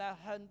带来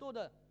很多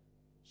的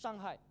伤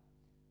害。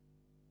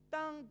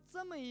当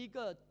这么一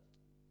个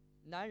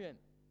男人，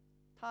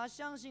他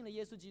相信了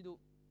耶稣基督，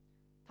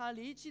他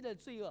离弃了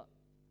罪恶，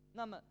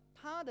那么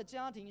他的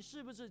家庭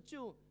是不是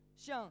就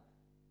像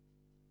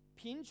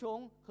贫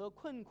穷和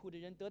困苦的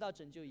人得到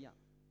拯救一样？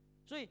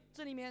所以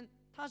这里面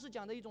他是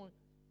讲的一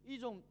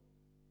种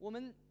我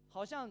们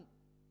好像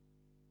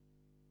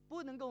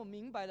都能够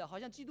明白的，好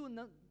像基督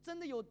真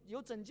的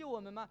有拯救我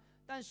们吗？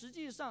但实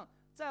际上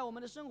在我们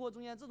的生活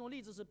中间，这种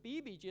例子是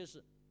比比皆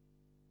是。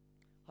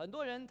很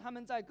多人他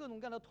们在各种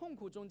各样的痛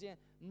苦中间，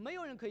没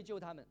有人可以救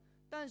他们，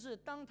但是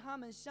当他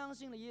们相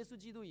信了耶稣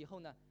基督以后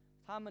呢，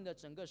他们的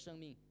整个生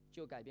命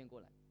就改变过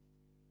来。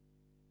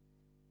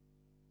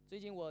最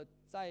近我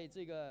在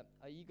这个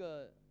一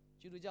个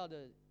基督教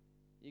的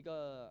一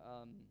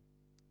个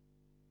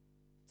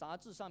杂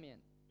志上面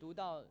读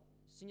到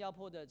新加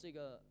坡的这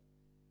个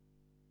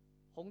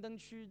红灯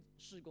区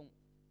事工，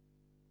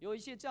有一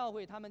些教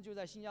会他们就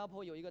在新加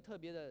坡有一个特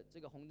别的这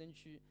个红灯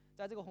区，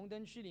在这个红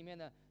灯区里面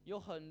呢，有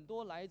很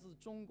多来自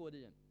中国的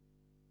人，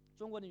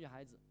中国的女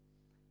孩子，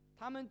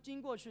他们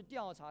经过去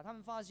调查，他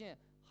们发现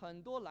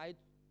很多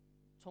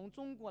从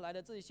中国来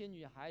的这些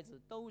女孩子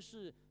都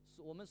是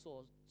我们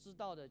所知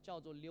道的叫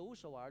做留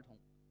守儿童，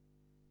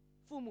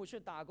父母去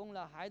打工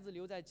了，孩子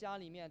留在家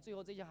里面，最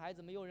后这些孩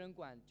子没有人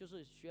管，就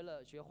是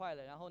学坏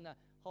了，然后呢，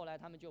后来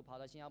他们就跑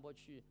到新加坡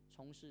去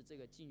从事这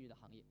个妓女的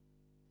行业。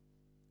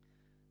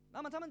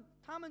那么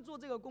他们做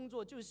这个工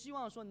作，就希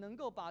望说能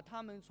够把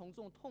他们从这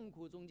种痛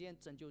苦中间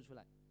拯救出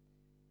来。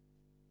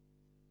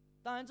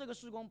当然这个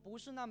事工不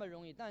是那么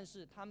容易，但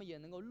是他们也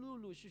能够陆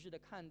陆续续的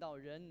看到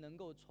人能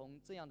够从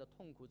这样的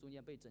痛苦中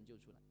间被拯救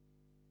出来。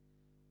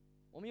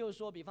我们又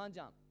说，比方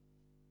讲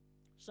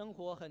生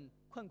活很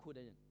困苦的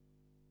人，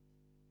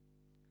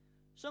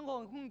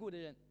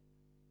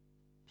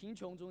贫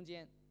穷中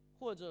间，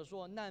或者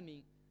说难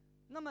民，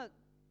那么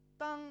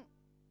当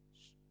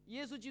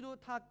耶稣基督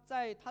他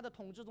在他的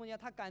统治中间，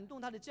他感动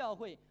他的教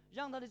会，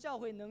让他的教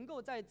会能够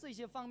在这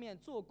些方面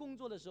做工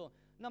作的时候，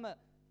那么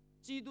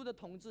基督的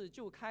统治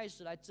就开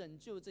始来拯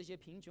救这些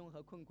贫穷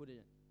和困苦的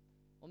人。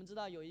我们知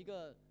道有一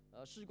个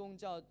事工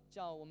叫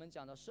我们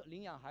讲的是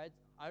领养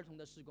儿童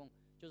的事工，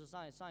就是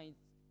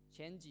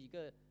前几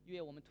个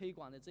月我们推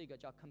广的这个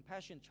叫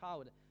Compassion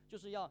Child， 就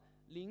是要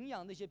领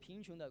养那些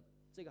贫穷的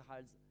这个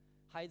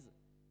孩子。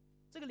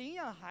这个领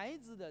养孩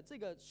子的这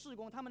个事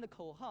工，他们的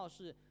口号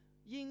是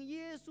因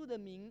耶稣的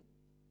名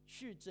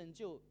去拯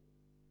救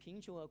贫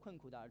穷和困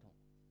苦的儿童。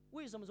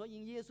为什么说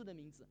因耶稣的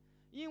名字？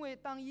因为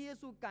当耶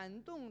稣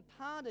感动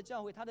他的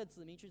教会，他的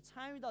子民去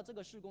参与到这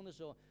个事工的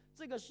时候，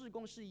这个事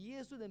工是以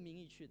耶稣的名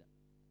义去的，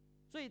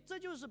所以这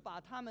就是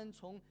把他们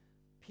从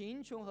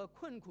贫穷和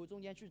困苦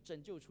中间去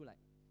拯救出来。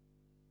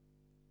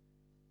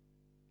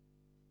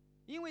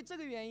因为这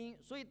个原因，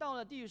所以到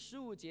了第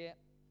15节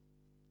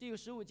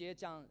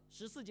讲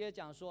14节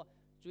讲说，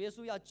主耶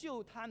稣要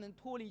救他们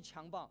脱离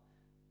强暴，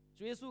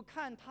主耶稣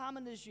看他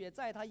们的血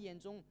在他眼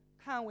中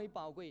看为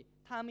宝贵，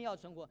他们要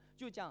存活。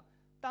就讲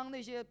当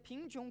那些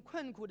贫穷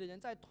困苦的人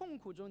在痛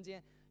苦中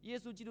间，耶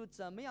稣基督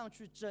怎么样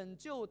去拯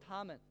救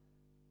他们。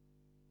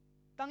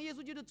当耶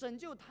稣基督拯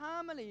救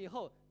他们了以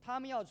后，他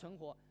们要存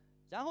活，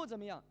然后怎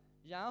么样？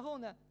然后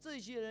呢，这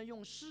些人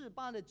用示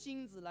巴的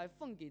金子来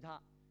奉给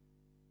他，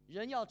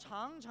人要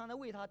常常的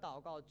为他祷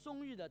告，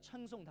终日的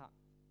称颂他。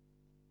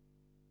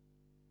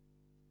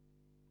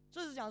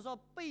这是讲说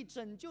被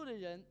拯救的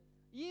人，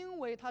因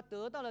为他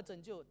得到了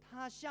拯救，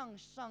他向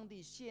上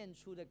帝献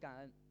出的感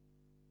恩。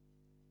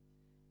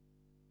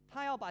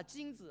他要把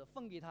金子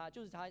奉给他，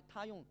就是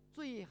他用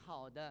最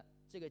好的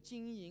这个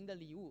金银的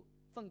礼物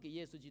奉给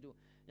耶稣基督，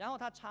然后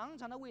他常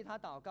常的为他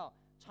祷告，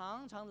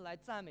常常的来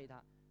赞美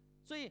他。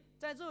所以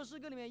在这首诗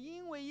歌里面，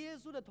因为耶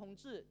稣的统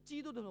治，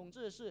基督的统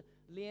治是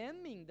怜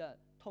悯的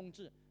统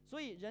治，所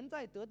以人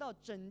在得到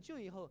拯救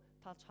以后，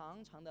他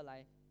常常的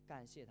来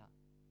感谢他，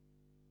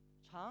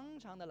常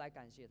常的来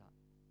感谢他。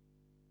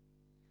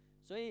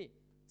所以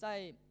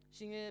在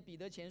新约彼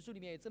得前书里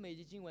面有这么一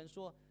句经文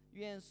说，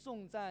愿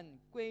颂赞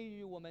归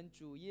于我们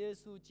主耶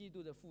稣基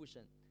督的父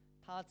神，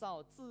他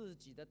照自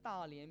己的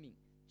大怜悯，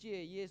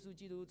借耶稣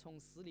基督从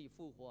死里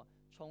复活，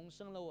重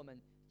生了我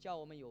们，叫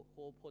我们有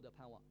活泼的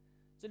盼望。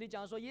这里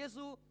讲说耶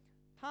稣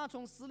他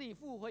从死里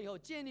复活以后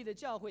建立了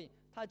教会，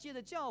他借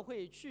着教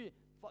会去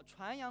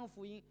传扬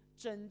福音，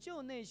拯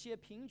救那些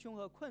贫穷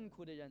和困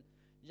苦的人，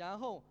然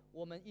后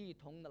我们一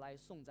同的来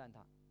颂赞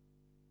他，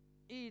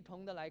一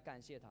同的来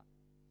感谢他。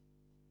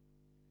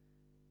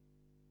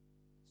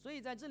所以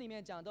在这里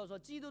面讲到说，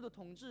基督的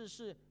统治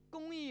是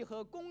公义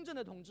和公正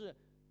的统治，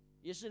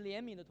也是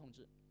怜悯的统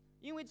治。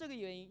因为这个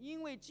原因，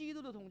因为基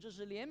督的统治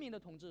是怜悯的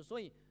统治，所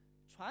以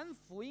传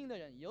福音的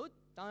人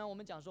当然我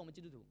们讲说我们基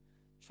督徒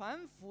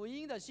传福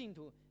音的信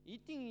徒一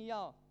定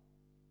要，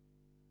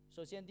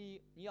首先第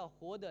一，你要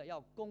活得要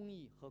公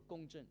义和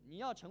公正，你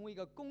要成为一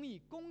个公义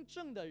公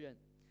正的人。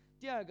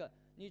第二个，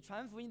你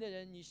传福音的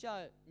人，你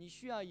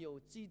需要有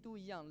基督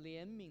一样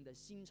怜悯的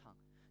心肠，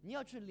你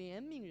要去怜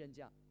悯人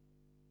家。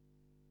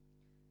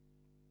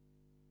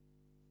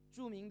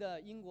著名的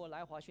英国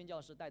来华宣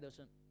教士戴德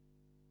生，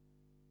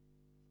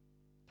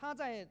他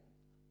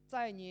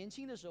在年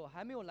轻的时候，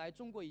还没有来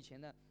中国以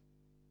前呢，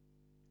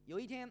有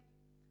一天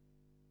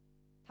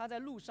他在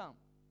路上，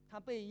他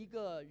被一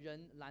个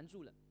人拦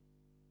住了。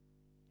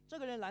这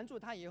个人拦住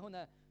他以后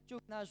呢，就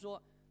跟他说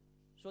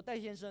戴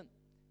先生，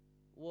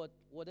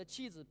我的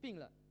妻子病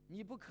了，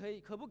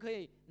可不可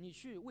以你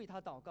去为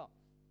她祷告？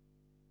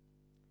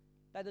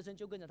戴德生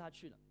就跟着他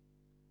去了。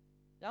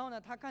然后呢，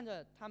他看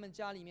着他们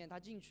家里面，他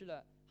进去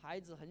了，孩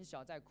子很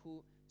小在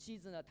哭，妻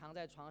子呢躺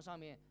在床上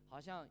面，好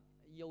像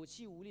有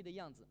气无力的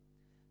样子。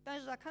但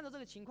是他看到这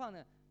个情况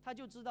呢，他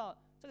就知道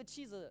这个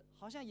妻子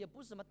好像也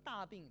不是什么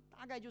大病，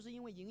大概就是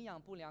因为营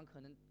养不良，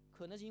可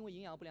能是因为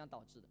营养不良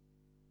导致的。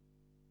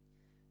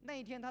那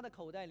一天他的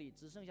口袋里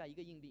只剩下一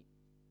个硬币，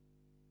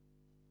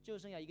就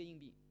剩下一个硬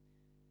币。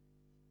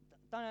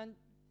当然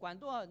管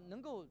多少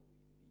能够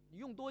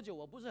用多久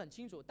我不是很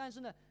清楚，但是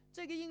呢，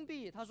这个硬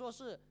币他说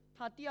是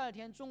他第二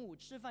天中午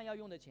吃饭要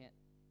用的钱，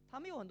他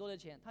没有很多的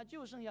钱，他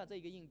就剩下这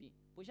一个硬币，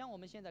不像我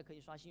们现在可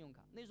以刷信用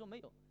卡，那时候没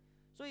有，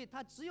所以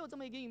他只有这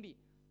么一个硬币，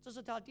这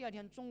是他第二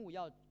天中午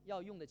要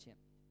用的钱。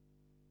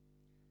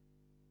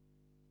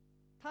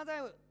他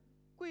在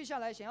跪下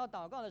来想要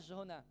祷告的时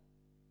候呢，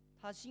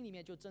他心里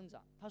面就挣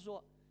扎，他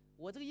说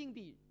我这个硬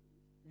币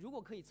如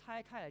果可以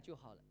拆开来就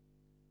好了，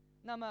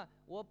那么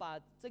我把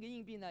这个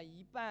硬币呢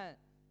一半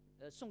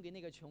送给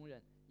那个穷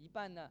人，一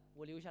半呢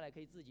我留下来可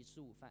以自己吃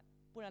午饭，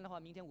不然的话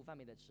明天午饭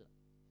没得吃了。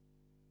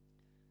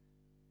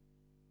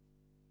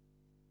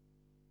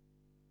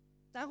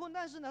然后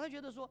但是呢，他觉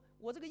得说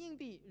我这个硬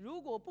币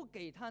如果不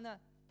给他呢，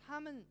他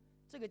们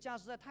这个家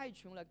实在太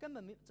穷了，根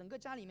本没，整个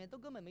家里面都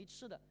根本没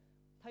吃的，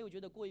他又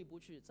觉得过意不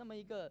去，这么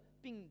一个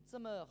病，这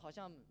么好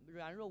像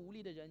软弱无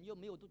力的人，又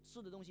没有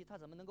吃的东西，他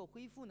怎么能够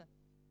恢复呢？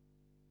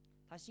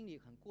他心里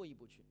很过意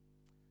不去，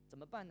怎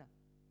么办呢？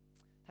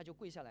他就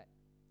跪下来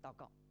祷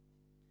告，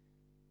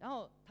然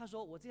后他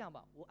说我这样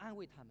吧，我安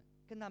慰他们，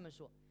跟他们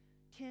说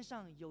天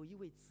上有一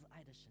位慈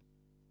爱的神。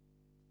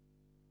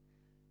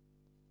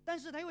但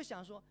是他又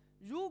想说，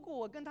如果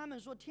我跟他们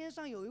说天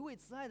上有一位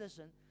慈爱的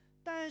神，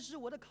但是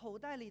我的口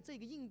袋里这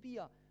个硬币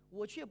啊，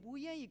我却不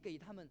愿意给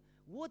他们，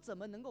我怎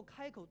么能够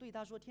开口对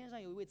他说天上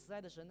有一位慈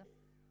爱的神呢？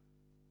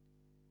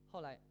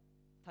后来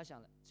他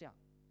想了，这样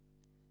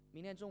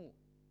明天中午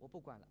我不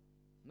管了，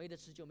没得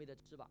吃就没得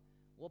吃吧，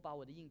我把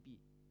我的硬币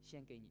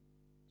先给你。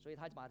所以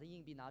他就把这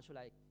硬币拿出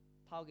来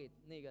掏给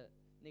那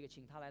个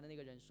请他来的那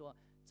个人，说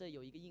这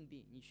有一个硬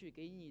币，你去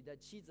给你的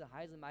妻子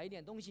孩子买一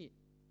点东西。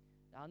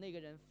然后那个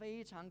人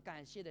非常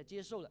感谢的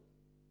接受了，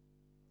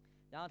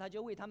然后他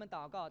就为他们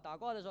祷告。祷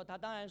告的时候，他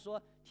当然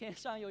说天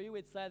上有一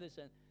位慈爱的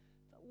神。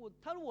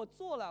他说我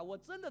做了，我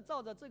真的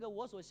照着这个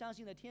我所相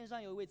信的天上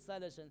有一位慈爱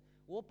的神，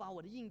我把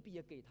我的硬币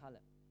也给他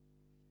了。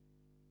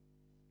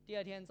第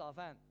二天早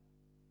饭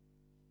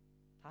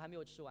他还没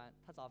有吃完，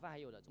他早饭还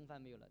有了，中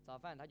饭没有了，早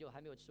饭他就还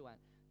没有吃完，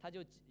他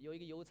就有一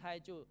个邮差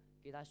就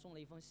给他送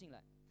了一封信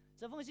来。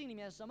这封信里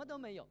面什么都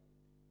没有，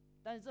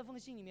但是这封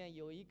信里面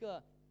有一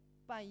个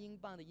半英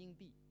镑的硬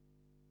币，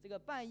这个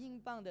半英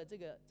镑的这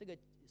个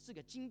是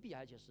个金币，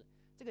而且是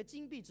这个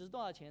金币值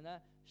多少钱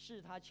呢？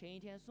是他前一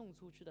天送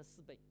出去的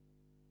4倍。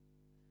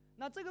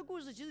那这个故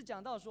事其实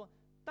讲到说，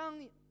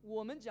当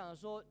我们讲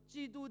说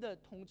基督的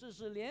统治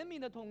是怜悯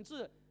的统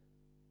治，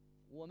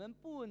我们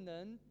不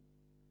能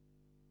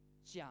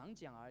讲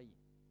讲而已，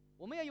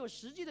我们要有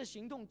实际的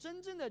行动，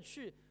真正的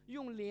去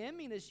用怜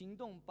悯的行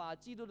动把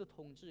基督的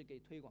统治给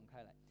推广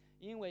开来。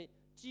因为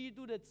基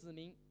督的子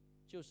民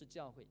就是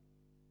教会，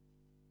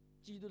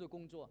基督的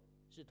工作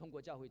是通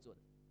过教会做的。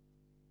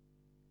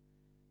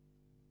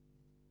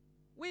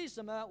为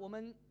什么我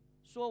们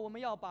说我们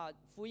要把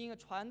福音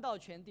传到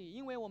全地？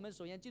因为我们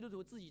首先基督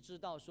徒自己知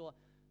道说，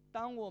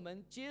当我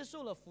们接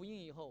受了福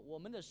音以后，我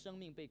们的生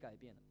命被改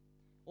变了，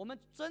我们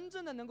真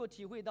正的能够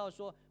体会到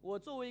说，我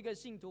作为一个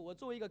信徒，我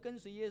作为一个跟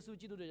随耶稣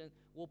基督的人，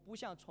我不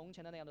像从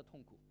前的那样的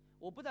痛苦，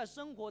我不再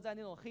生活在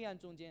那种黑暗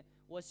中间，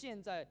我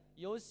现在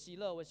有喜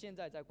乐，我现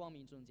在在光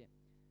明中间。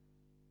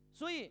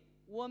所以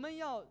我们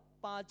要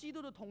把基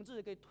督的统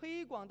治给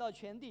推广到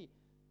全地，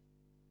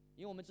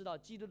因为我们知道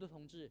基督的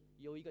统治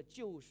有一个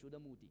救赎的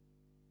目的。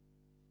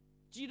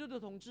基督的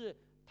统治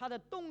它的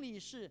动力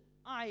是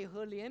爱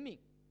和怜悯，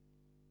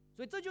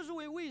所以这就是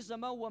为什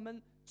么我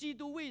们基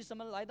督为什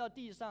么来到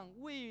地上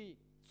为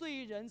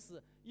罪人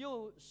死，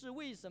又是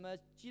为什么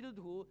基督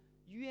徒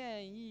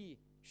愿意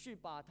去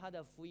把他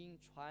的福音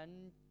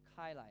传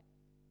开来。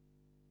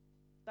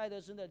戴德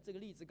生的这个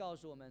例子告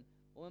诉我们，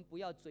我们不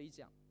要嘴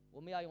讲，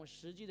我们要用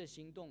实际的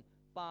行动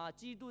把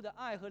基督的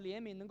爱和怜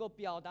悯能够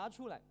表达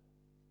出来。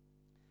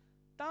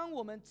当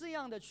我们这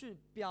样的去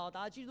表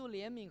达基督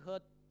怜悯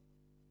和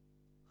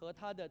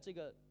他的这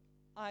个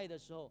爱的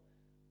时候，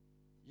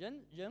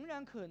人仍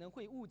然可能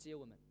会误解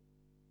我们，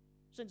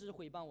甚至是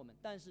毁谤我们，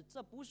但是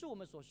这不是我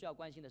们所需要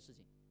关心的事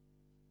情。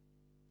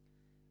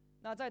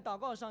那在祷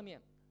告上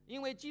面，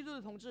因为基督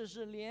的统治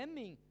是怜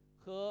悯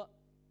和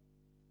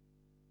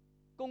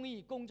公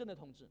义公正的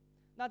统治，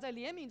那在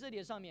怜悯这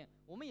点上面，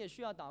我们也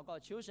需要祷告，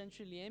求神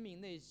去怜悯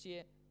那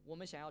些我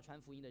们想要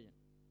传福音的人，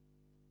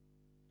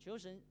求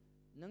神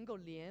能够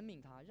怜悯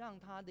他，让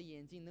他的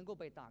眼睛能够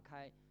被打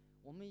开，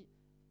我们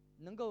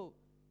能够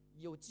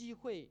有机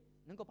会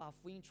能够把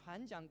福音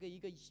传讲给一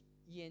个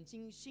眼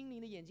睛心灵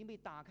的眼睛被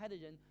打开的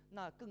人，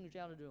那更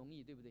加的容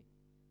易，对不对？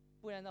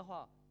不然的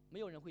话没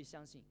有人会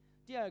相信。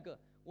第二个，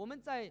我们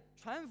在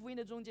传福音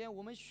的中间，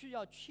我们需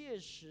要切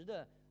实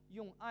的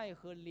用爱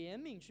和怜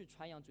悯去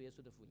传扬主耶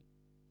稣的福音。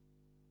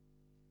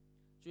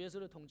主耶稣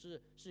的统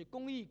治是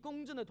公义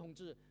公正的统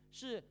治，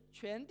是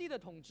全地的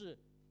统治，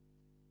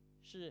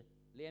是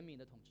怜悯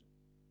的统治。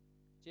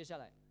接下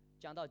来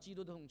讲到基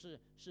督的统治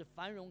是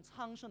繁荣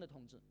昌盛的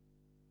统治。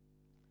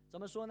怎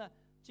么说呢？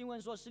经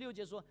文说16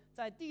节说，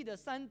在地的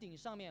山顶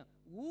上面，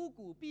五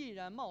谷必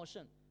然茂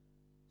盛，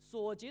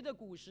所结的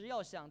果实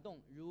要响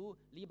动，如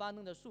黎巴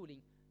嫩的树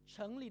林，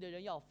城里的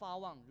人要发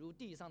旺，如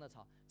地上的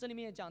草。这里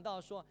面也讲到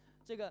说，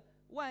这个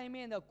外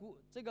面的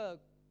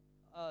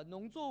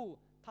农作物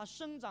它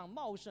生长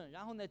茂盛，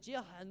然后呢结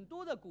很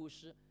多的果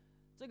实，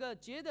这个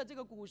结的这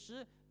个果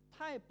实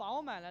太饱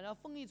满了，然后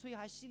风一吹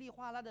还稀里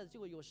哗啦的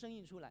就有声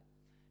音出来，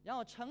然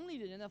后城里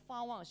的人呢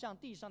发旺，像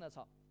地上的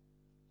草。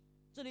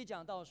这里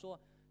讲到说，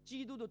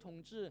基督的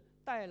统治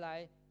带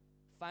来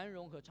繁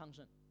荣和昌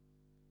盛。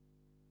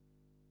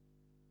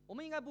我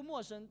们应该不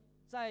陌生，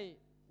在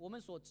我们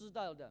所知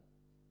道的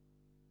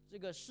这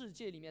个世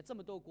界里面，这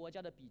么多国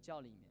家的比较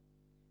里面，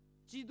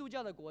基督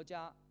教的国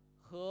家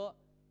和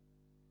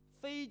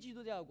非基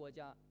督教的国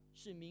家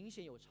是明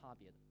显有差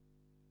别的。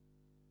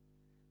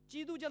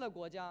基督教的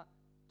国家，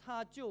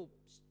它就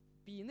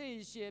比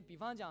那些，比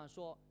方讲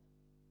说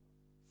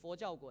佛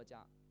教国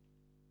家，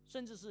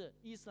甚至是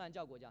伊斯兰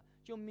教国家，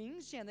就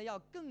明显的要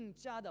更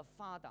加的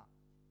发达。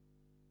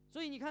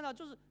所以你看到，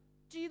就是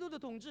基督的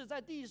统治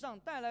在地上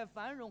带来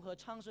繁荣和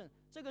昌盛，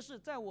这个是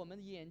在我们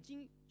的眼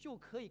睛就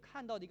可以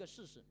看到的一个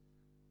事实。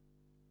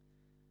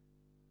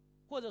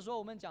或者说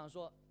我们讲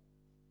说，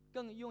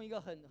更用一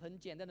个很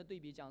简单的对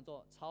比，讲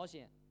做朝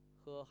鲜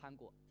和韩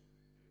国。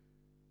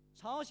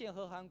朝鲜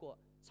和韩国，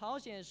朝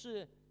鲜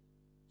是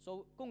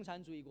共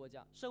产主义国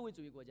家、社会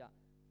主义国家，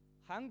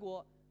韩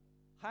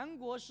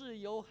国是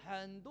有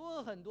很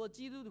多很多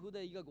基督徒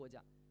的一个国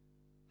家，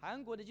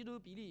韩国的基督徒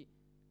比例，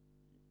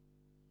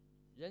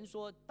人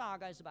说大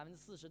概是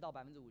40%到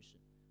50%，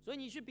所以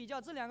你去比较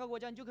这两个国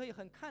家，你就可以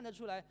很看得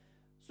出来，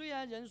虽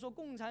然人说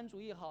共产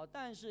主义好，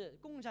但是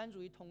共产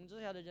主义统治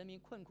下的人民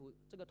痛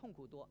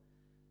苦多。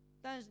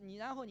但是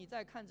然后你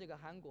再看这个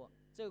韩国，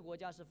这个国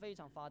家是非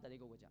常发达的一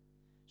个国家，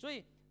所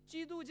以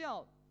基督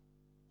教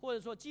或者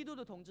说基督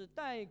的统治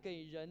带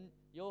给人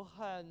有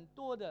很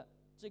多的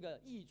这个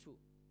益处，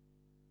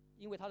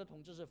因为他的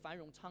统治是繁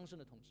荣昌盛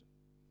的统治。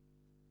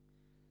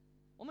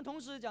我们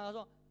同时讲到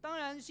说，当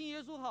然信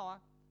耶稣好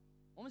啊。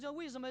我们说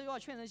为什么要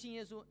劝人信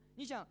耶稣？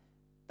你想，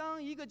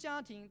当一个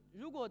家庭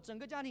如果整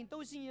个家庭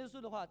都信耶稣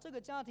的话，这个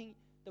家庭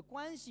的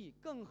关系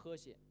更和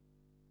谐。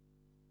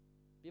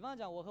比方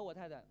讲，我和我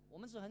太太，我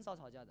们是很少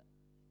吵架的。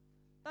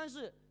但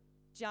是，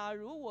假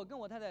如我跟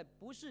我太太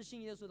不是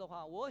信耶稣的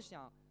话，我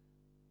想，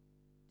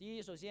第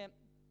一，首先，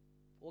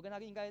我跟她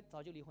应该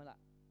早就离婚了，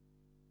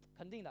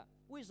肯定的。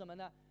为什么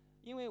呢？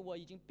因为我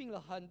已经病了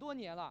很多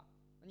年了。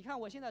你看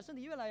我现在身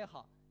体越来越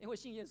好，因为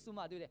信耶稣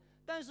嘛，对不对？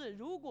但是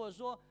如果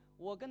说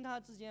我跟她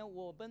之间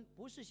我们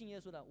不是信耶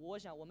稣的，我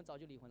想我们早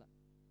就离婚了，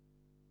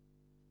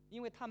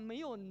因为她没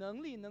有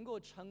能力能够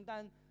承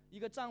担一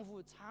个丈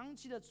夫长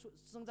期的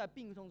生在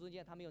病痛中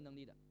间，她没有能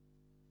力的，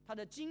她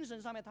的精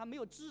神上面她没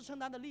有支撑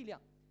她的力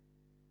量。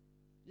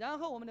然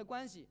后我们的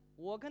关系，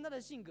我跟她的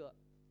性格，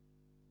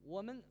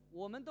我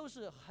们都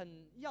是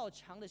很要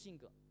强的性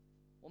格。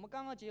我们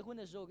刚刚结婚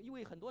的时候，因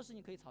为很多事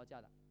情可以吵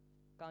架的，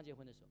刚刚结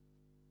婚的时候，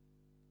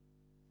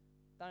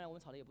当然我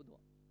们吵的也不多，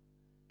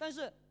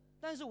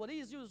但是我的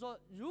意思就是说，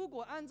如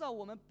果按照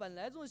我们本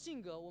来这种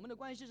性格，我们的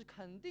关系是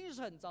肯定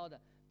是很糟的。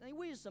但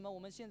为什么我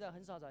们现在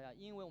很少吵架？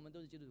因为我们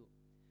都是基督徒。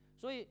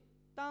所以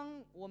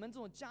当我们这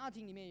种家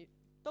庭里面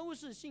都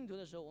是信徒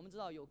的时候，我们知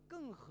道有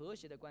更和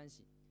谐的关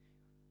系。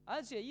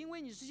而且因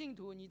为你是信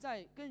徒，你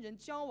在跟人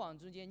交往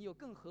之间，你有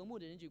更和睦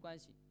的人际关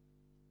系。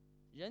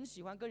人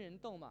喜欢跟人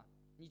斗嘛，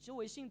你作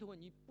为信徒，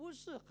你不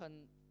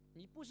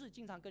是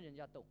经常跟人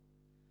家斗，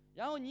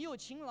然后你又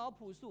勤劳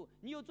朴素，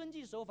你又遵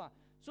纪守法。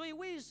所以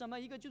为什么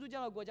一个基督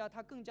教的国家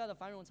它更加的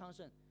繁荣昌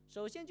盛？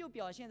首先就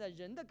表现在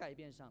人的改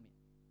变上面。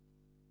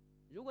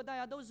如果大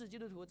家都是基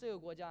督徒，这个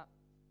国家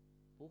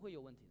不会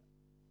有问题的。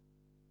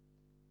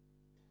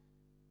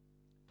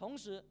同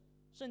时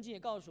圣经也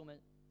告诉我们，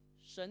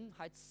神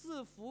还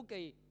赐福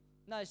给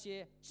那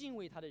些敬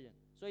畏他的人。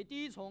所以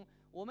第一重，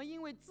我们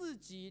因为自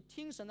己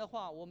听神的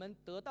话，我们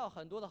得到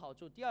很多的好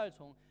处。第二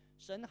重，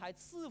神还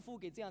赐福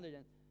给这样的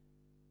人，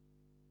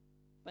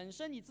本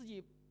身你自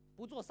己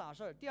不做傻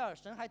事儿。第二，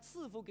神还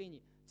赐福给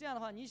你。这样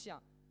的话，你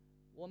想，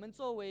我们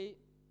作为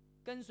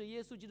跟随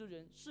耶稣基督的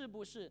人，是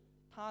不是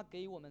他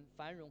给我们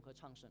繁荣和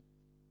昌盛？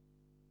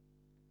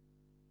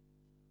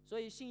所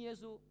以信耶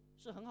稣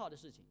是很好的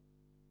事情。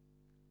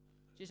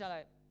接下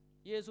来，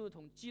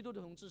基督的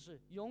统治是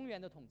永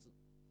远的统治。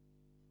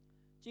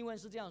经文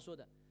是这样说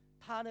的：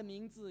他的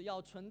名字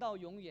要存到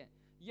永远，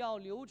要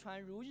流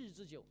传如日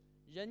之久，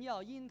人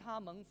要因他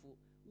蒙福，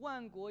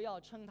万国要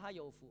称他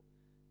有福。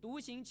独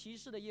行其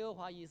事的耶和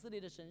华以色列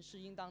的神是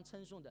应当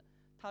称颂的，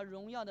他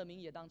荣耀的名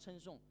也当称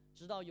颂，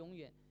直到永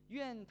远。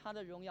愿他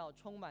的荣耀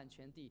充满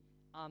全地。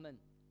阿们，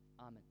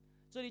阿们。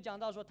这里讲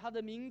到说，他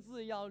的名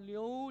字要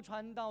流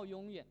传到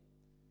永远，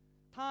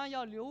他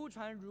要流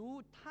传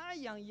如太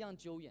阳一样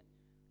久远，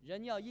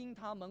人要因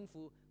他蒙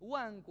福，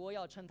万国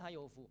要称他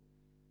有福。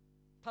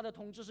他的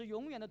统治是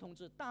永远的统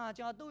治，大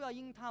家都要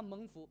因他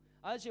蒙福，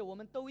而且我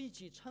们都一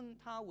起称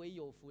他为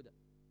有福的。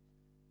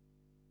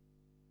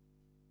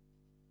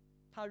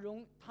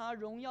他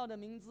荣耀的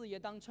名字也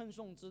当称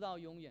颂直到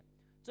永远。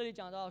这里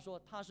讲到说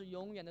他是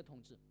永远的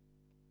统治。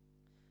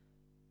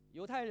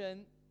犹太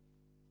人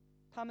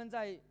他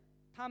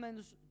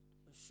们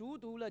熟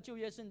读了旧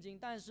约圣经，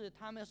但是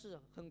他们是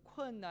很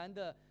困难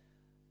的。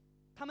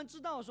他们知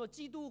道说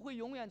基督会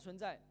永远存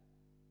在。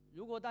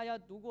如果大家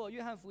读过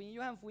约翰福音，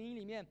约翰福音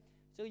里面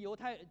这个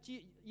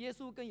耶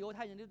稣跟犹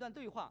太人的一段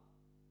对话，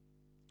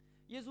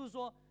耶稣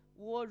说：“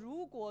我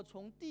如果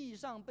从地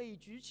上被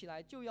举起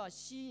来，就要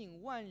吸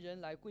引万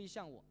人来归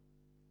向我。”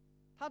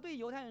他对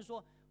犹太人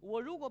说：“我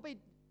如果被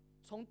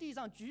从地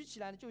上举起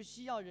来，就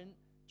吸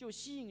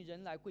引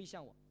人来归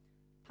向我。”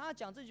他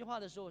讲这句话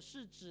的时候，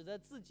是指着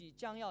自己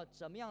将要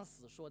怎么样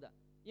死说的，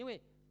因为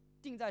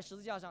钉在十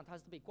字架上，他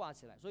是被挂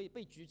起来，所以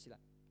被举起来。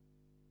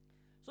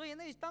所以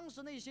当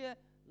时那些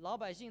老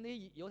百姓，那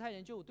些犹太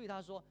人就对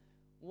他说：“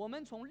我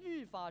们从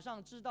律法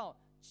上知道，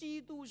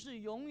基督是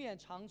永远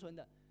长存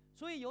的。”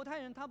所以犹太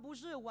人他不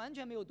是完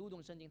全没有读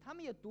懂圣经，他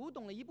们也读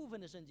懂了一部分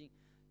的圣经。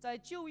在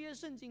旧约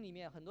圣经里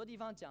面，很多地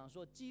方讲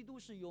说基督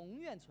是永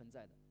远存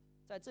在的，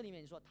在这里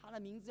面你说他的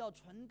名字要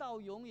存到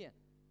永远，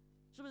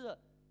是不是？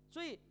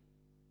所以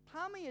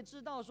他们也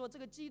知道说这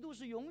个基督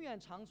是永远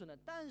长存的，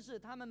但是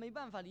他们没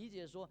办法理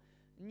解说，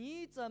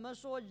你怎么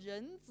说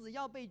人子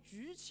要被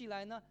举起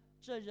来呢？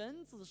这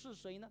人子是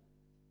谁呢？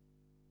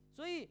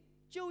所以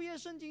旧约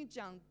圣经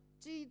讲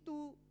基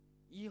督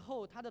以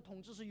后他的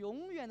统治是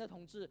永远的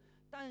统治，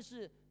但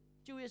是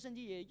旧约圣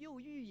经也又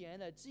预言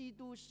了基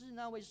督是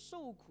那位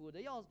受苦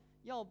的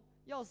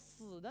要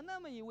死的那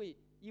么一位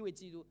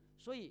基督，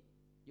所以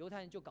犹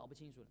太人就搞不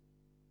清楚了。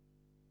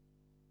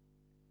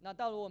那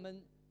到了我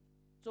们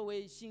作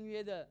为新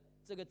约的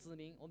这个子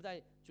民，我们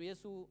在主耶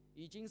稣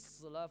已经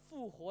死了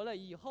复活了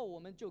以后，我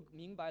们就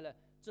明白了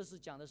这是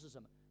讲的是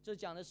什么。这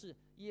讲的是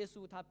耶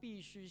稣他必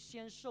须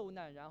先受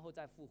难然后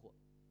再复活。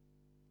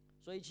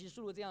所以启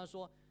示录这样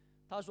说，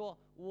他说：“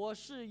我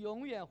是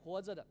永远活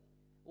着的，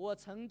我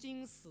曾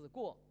经死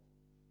过，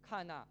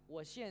看哪，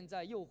我现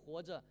在又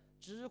活着，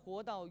直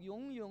活到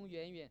永永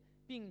远远，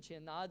并且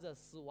拿着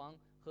死亡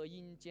和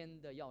阴间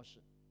的钥匙。”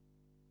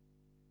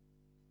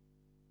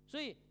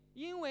所以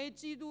因为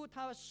基督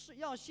他是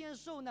要先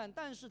受难，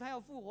但是他要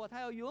复活，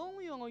他要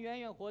永永远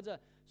远活着，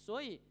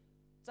所以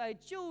在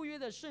旧约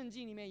的圣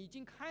经里面已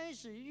经开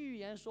始预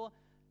言说，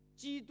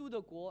基督的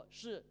国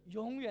是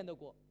永远的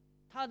国，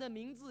他的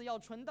名字要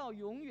存到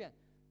永远，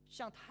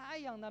像太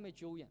阳那么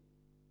久远。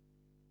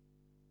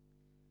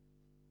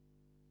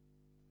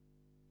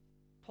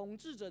统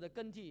治者的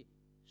更替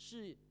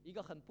是一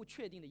个很不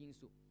确定的因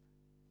素。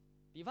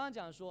比方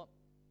讲说，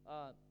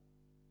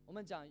我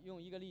们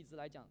用一个例子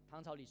来讲，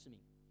唐朝李世民。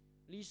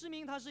李世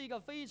民他是一个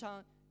非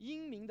常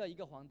英明的一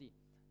个皇帝，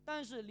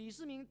但是李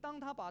世民当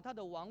他把他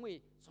的王位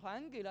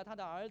传给了他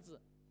的儿子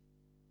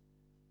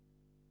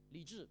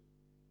李治，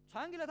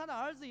传给了他的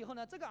儿子以后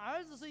呢，这个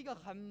儿子是一个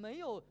很没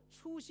有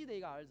出息的一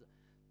个儿子，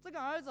这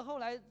个儿子后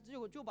来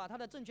就把他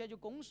的政权就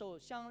拱手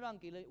相让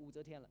给了武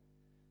则天了。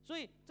所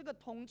以这个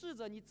统治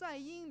者你再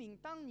英明，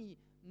当你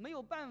没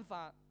有办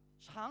法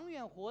长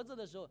远活着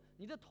的时候，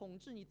你的统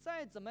治你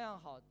再怎么样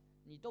好，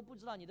你都不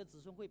知道你的子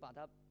孙会把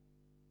它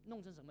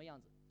弄成什么样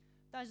子。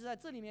但是在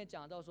这里面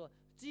讲到说，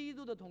基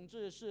督的统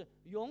治是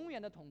永远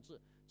的统治，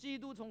基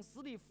督从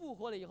死里复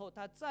活了以后，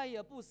他再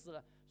也不死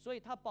了，所以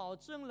他保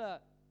证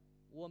了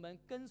我们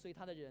跟随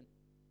他的人，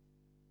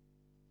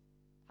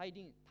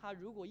他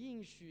如果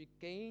应许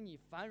给你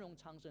繁荣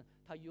昌盛，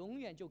他永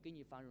远就给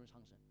你繁荣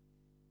昌盛，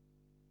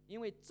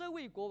因为这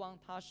位国王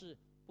他是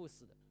不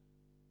死的。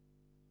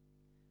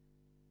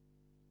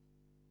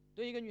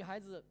对一个女孩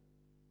子，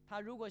她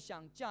如果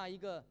想嫁一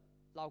个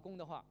老公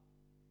的话，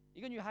一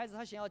个女孩子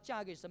她想要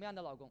嫁给什么样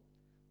的老公？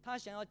她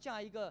想要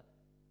嫁一个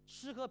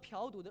吃喝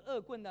嫖赌的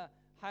恶棍呢，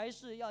还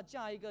是要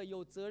嫁一个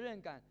有责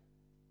任感、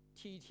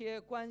体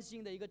贴关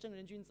心的一个正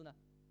人君子呢？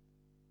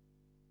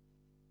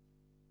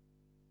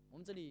我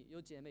们这里有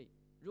姐妹，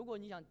如果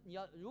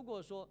如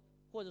果说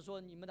或者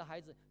说你们的孩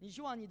子，你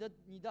希望你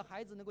的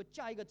孩子能够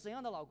嫁一个怎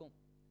样的老公？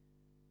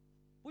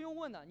不用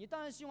问了，你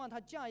当然希望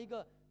他嫁一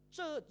个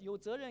有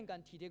责任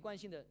感、体贴关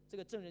心的这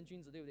个正人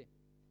君子，对不对？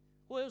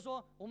或者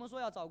说我们说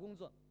要找工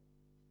作，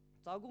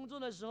找工作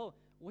的时候，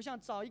我想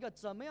找一个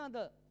怎么样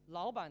的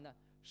老板呢？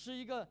是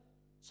一个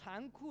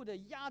残酷的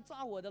压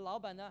榨我的老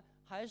板呢，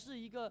还是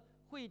一个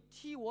会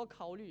替我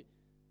考虑，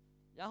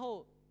然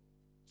后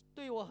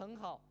对我很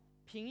好、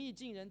平易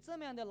近人这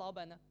么样的老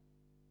板呢？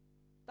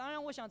当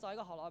然我想找一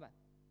个好老板。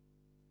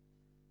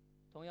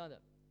同样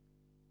的，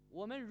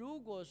我们如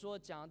果说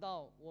讲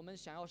到我们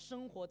想要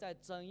生活在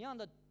怎样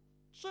的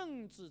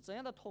政治、怎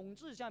样的统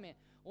治下面，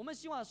我们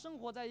希望生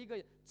活在一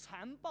个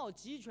残暴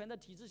集权的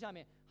体制下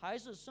面，还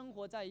是生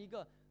活在一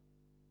个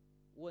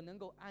我能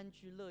够安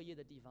居乐业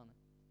的地方呢？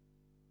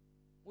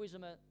为什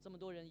么这么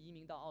多人移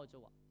民到澳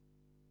洲啊？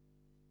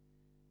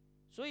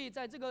所以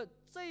在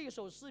这一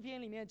首诗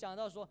篇里面讲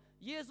到说，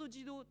耶稣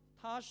基督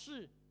他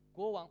是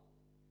国王，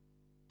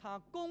他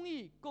公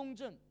义公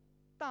正，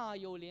大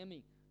有怜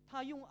悯，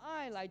他用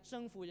爱来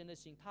征服人的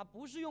心，他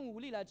不是用武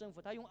力来征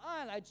服，他用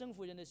爱来征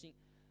服人的心。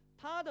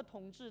他的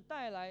统治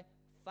带来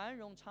繁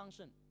荣昌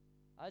盛，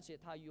而且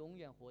他永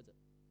远活着。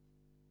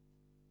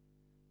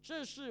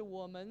这是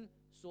我们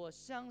所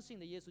相信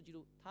的耶稣基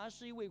督，他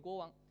是一位国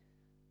王，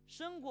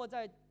生活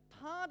在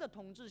他的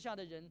统治下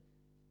的人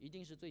一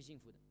定是最幸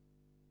福的。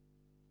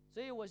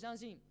所以我相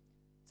信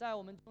在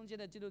我们中间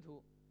的基督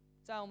徒，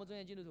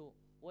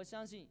我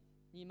相信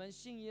你们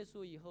信耶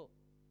稣以后，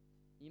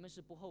你们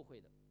是不后悔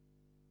的，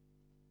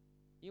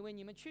因为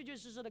你们确确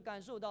实实的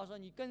感受到说，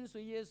你跟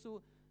随耶稣，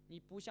你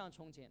不像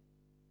从前，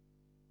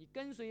你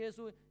跟随耶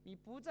稣，你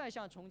不再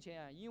像从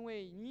前啊，因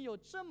为你有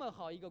这么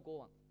好一个国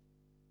王。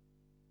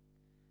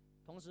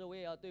同时我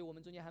也要对我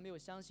们中间还没有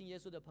相信耶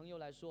稣的朋友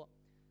来说，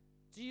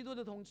基督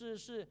的统治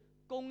是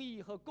公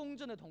义和公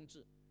正的统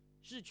治，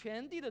是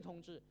全地的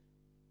统治，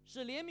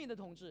是怜悯的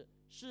统治，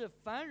是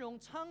繁荣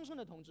昌盛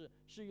的统治，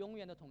是永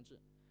远的统治。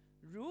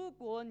如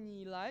果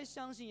你来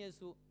相信耶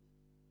稣，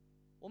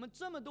我们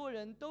这么多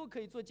人都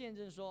可以做见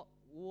证说，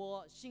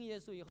我信耶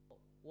稣以后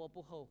我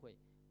不后悔，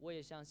我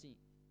也相信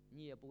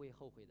你也不会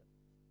后悔的。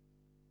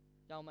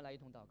让我们来一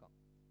同祷告。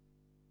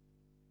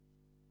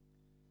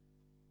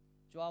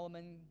主啊，我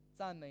们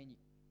赞美你。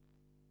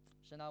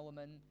神啊，我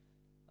们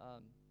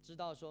知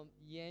道说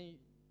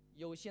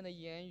有限的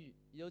言语，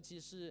尤其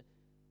是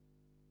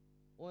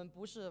我们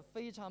不是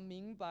非常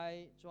明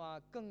白，主啊，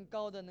更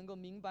高的能够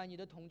明白你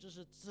的统治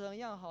是怎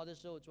样好的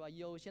时候，主啊，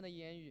有限的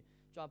言语，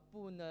主啊，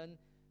不能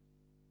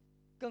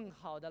更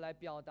好的来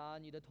表达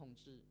你的统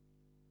治。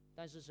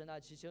但是神啊，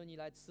祈求你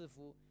来赐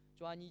福，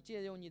主啊，你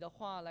借用你的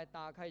话来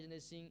打开人的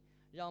心，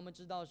让我们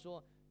知道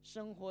说，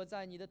生活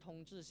在你的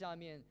统治下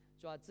面，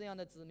主啊，这样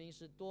的子民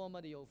是多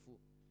么的有福。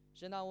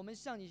神啊，我们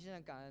向你现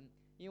在感恩，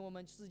因为我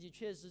们自己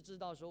确实知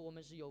道说我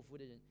们是有福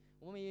的人，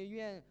我们也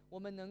愿我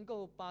们能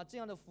够把这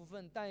样的福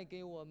分带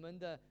给我们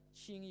的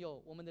亲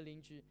友、我们的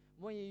邻居，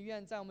我们也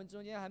愿在我们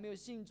中间还没有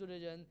信主的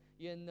人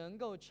也能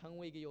够成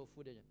为一个有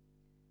福的人。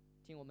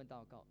听我们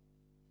祷告，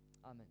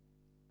阿们。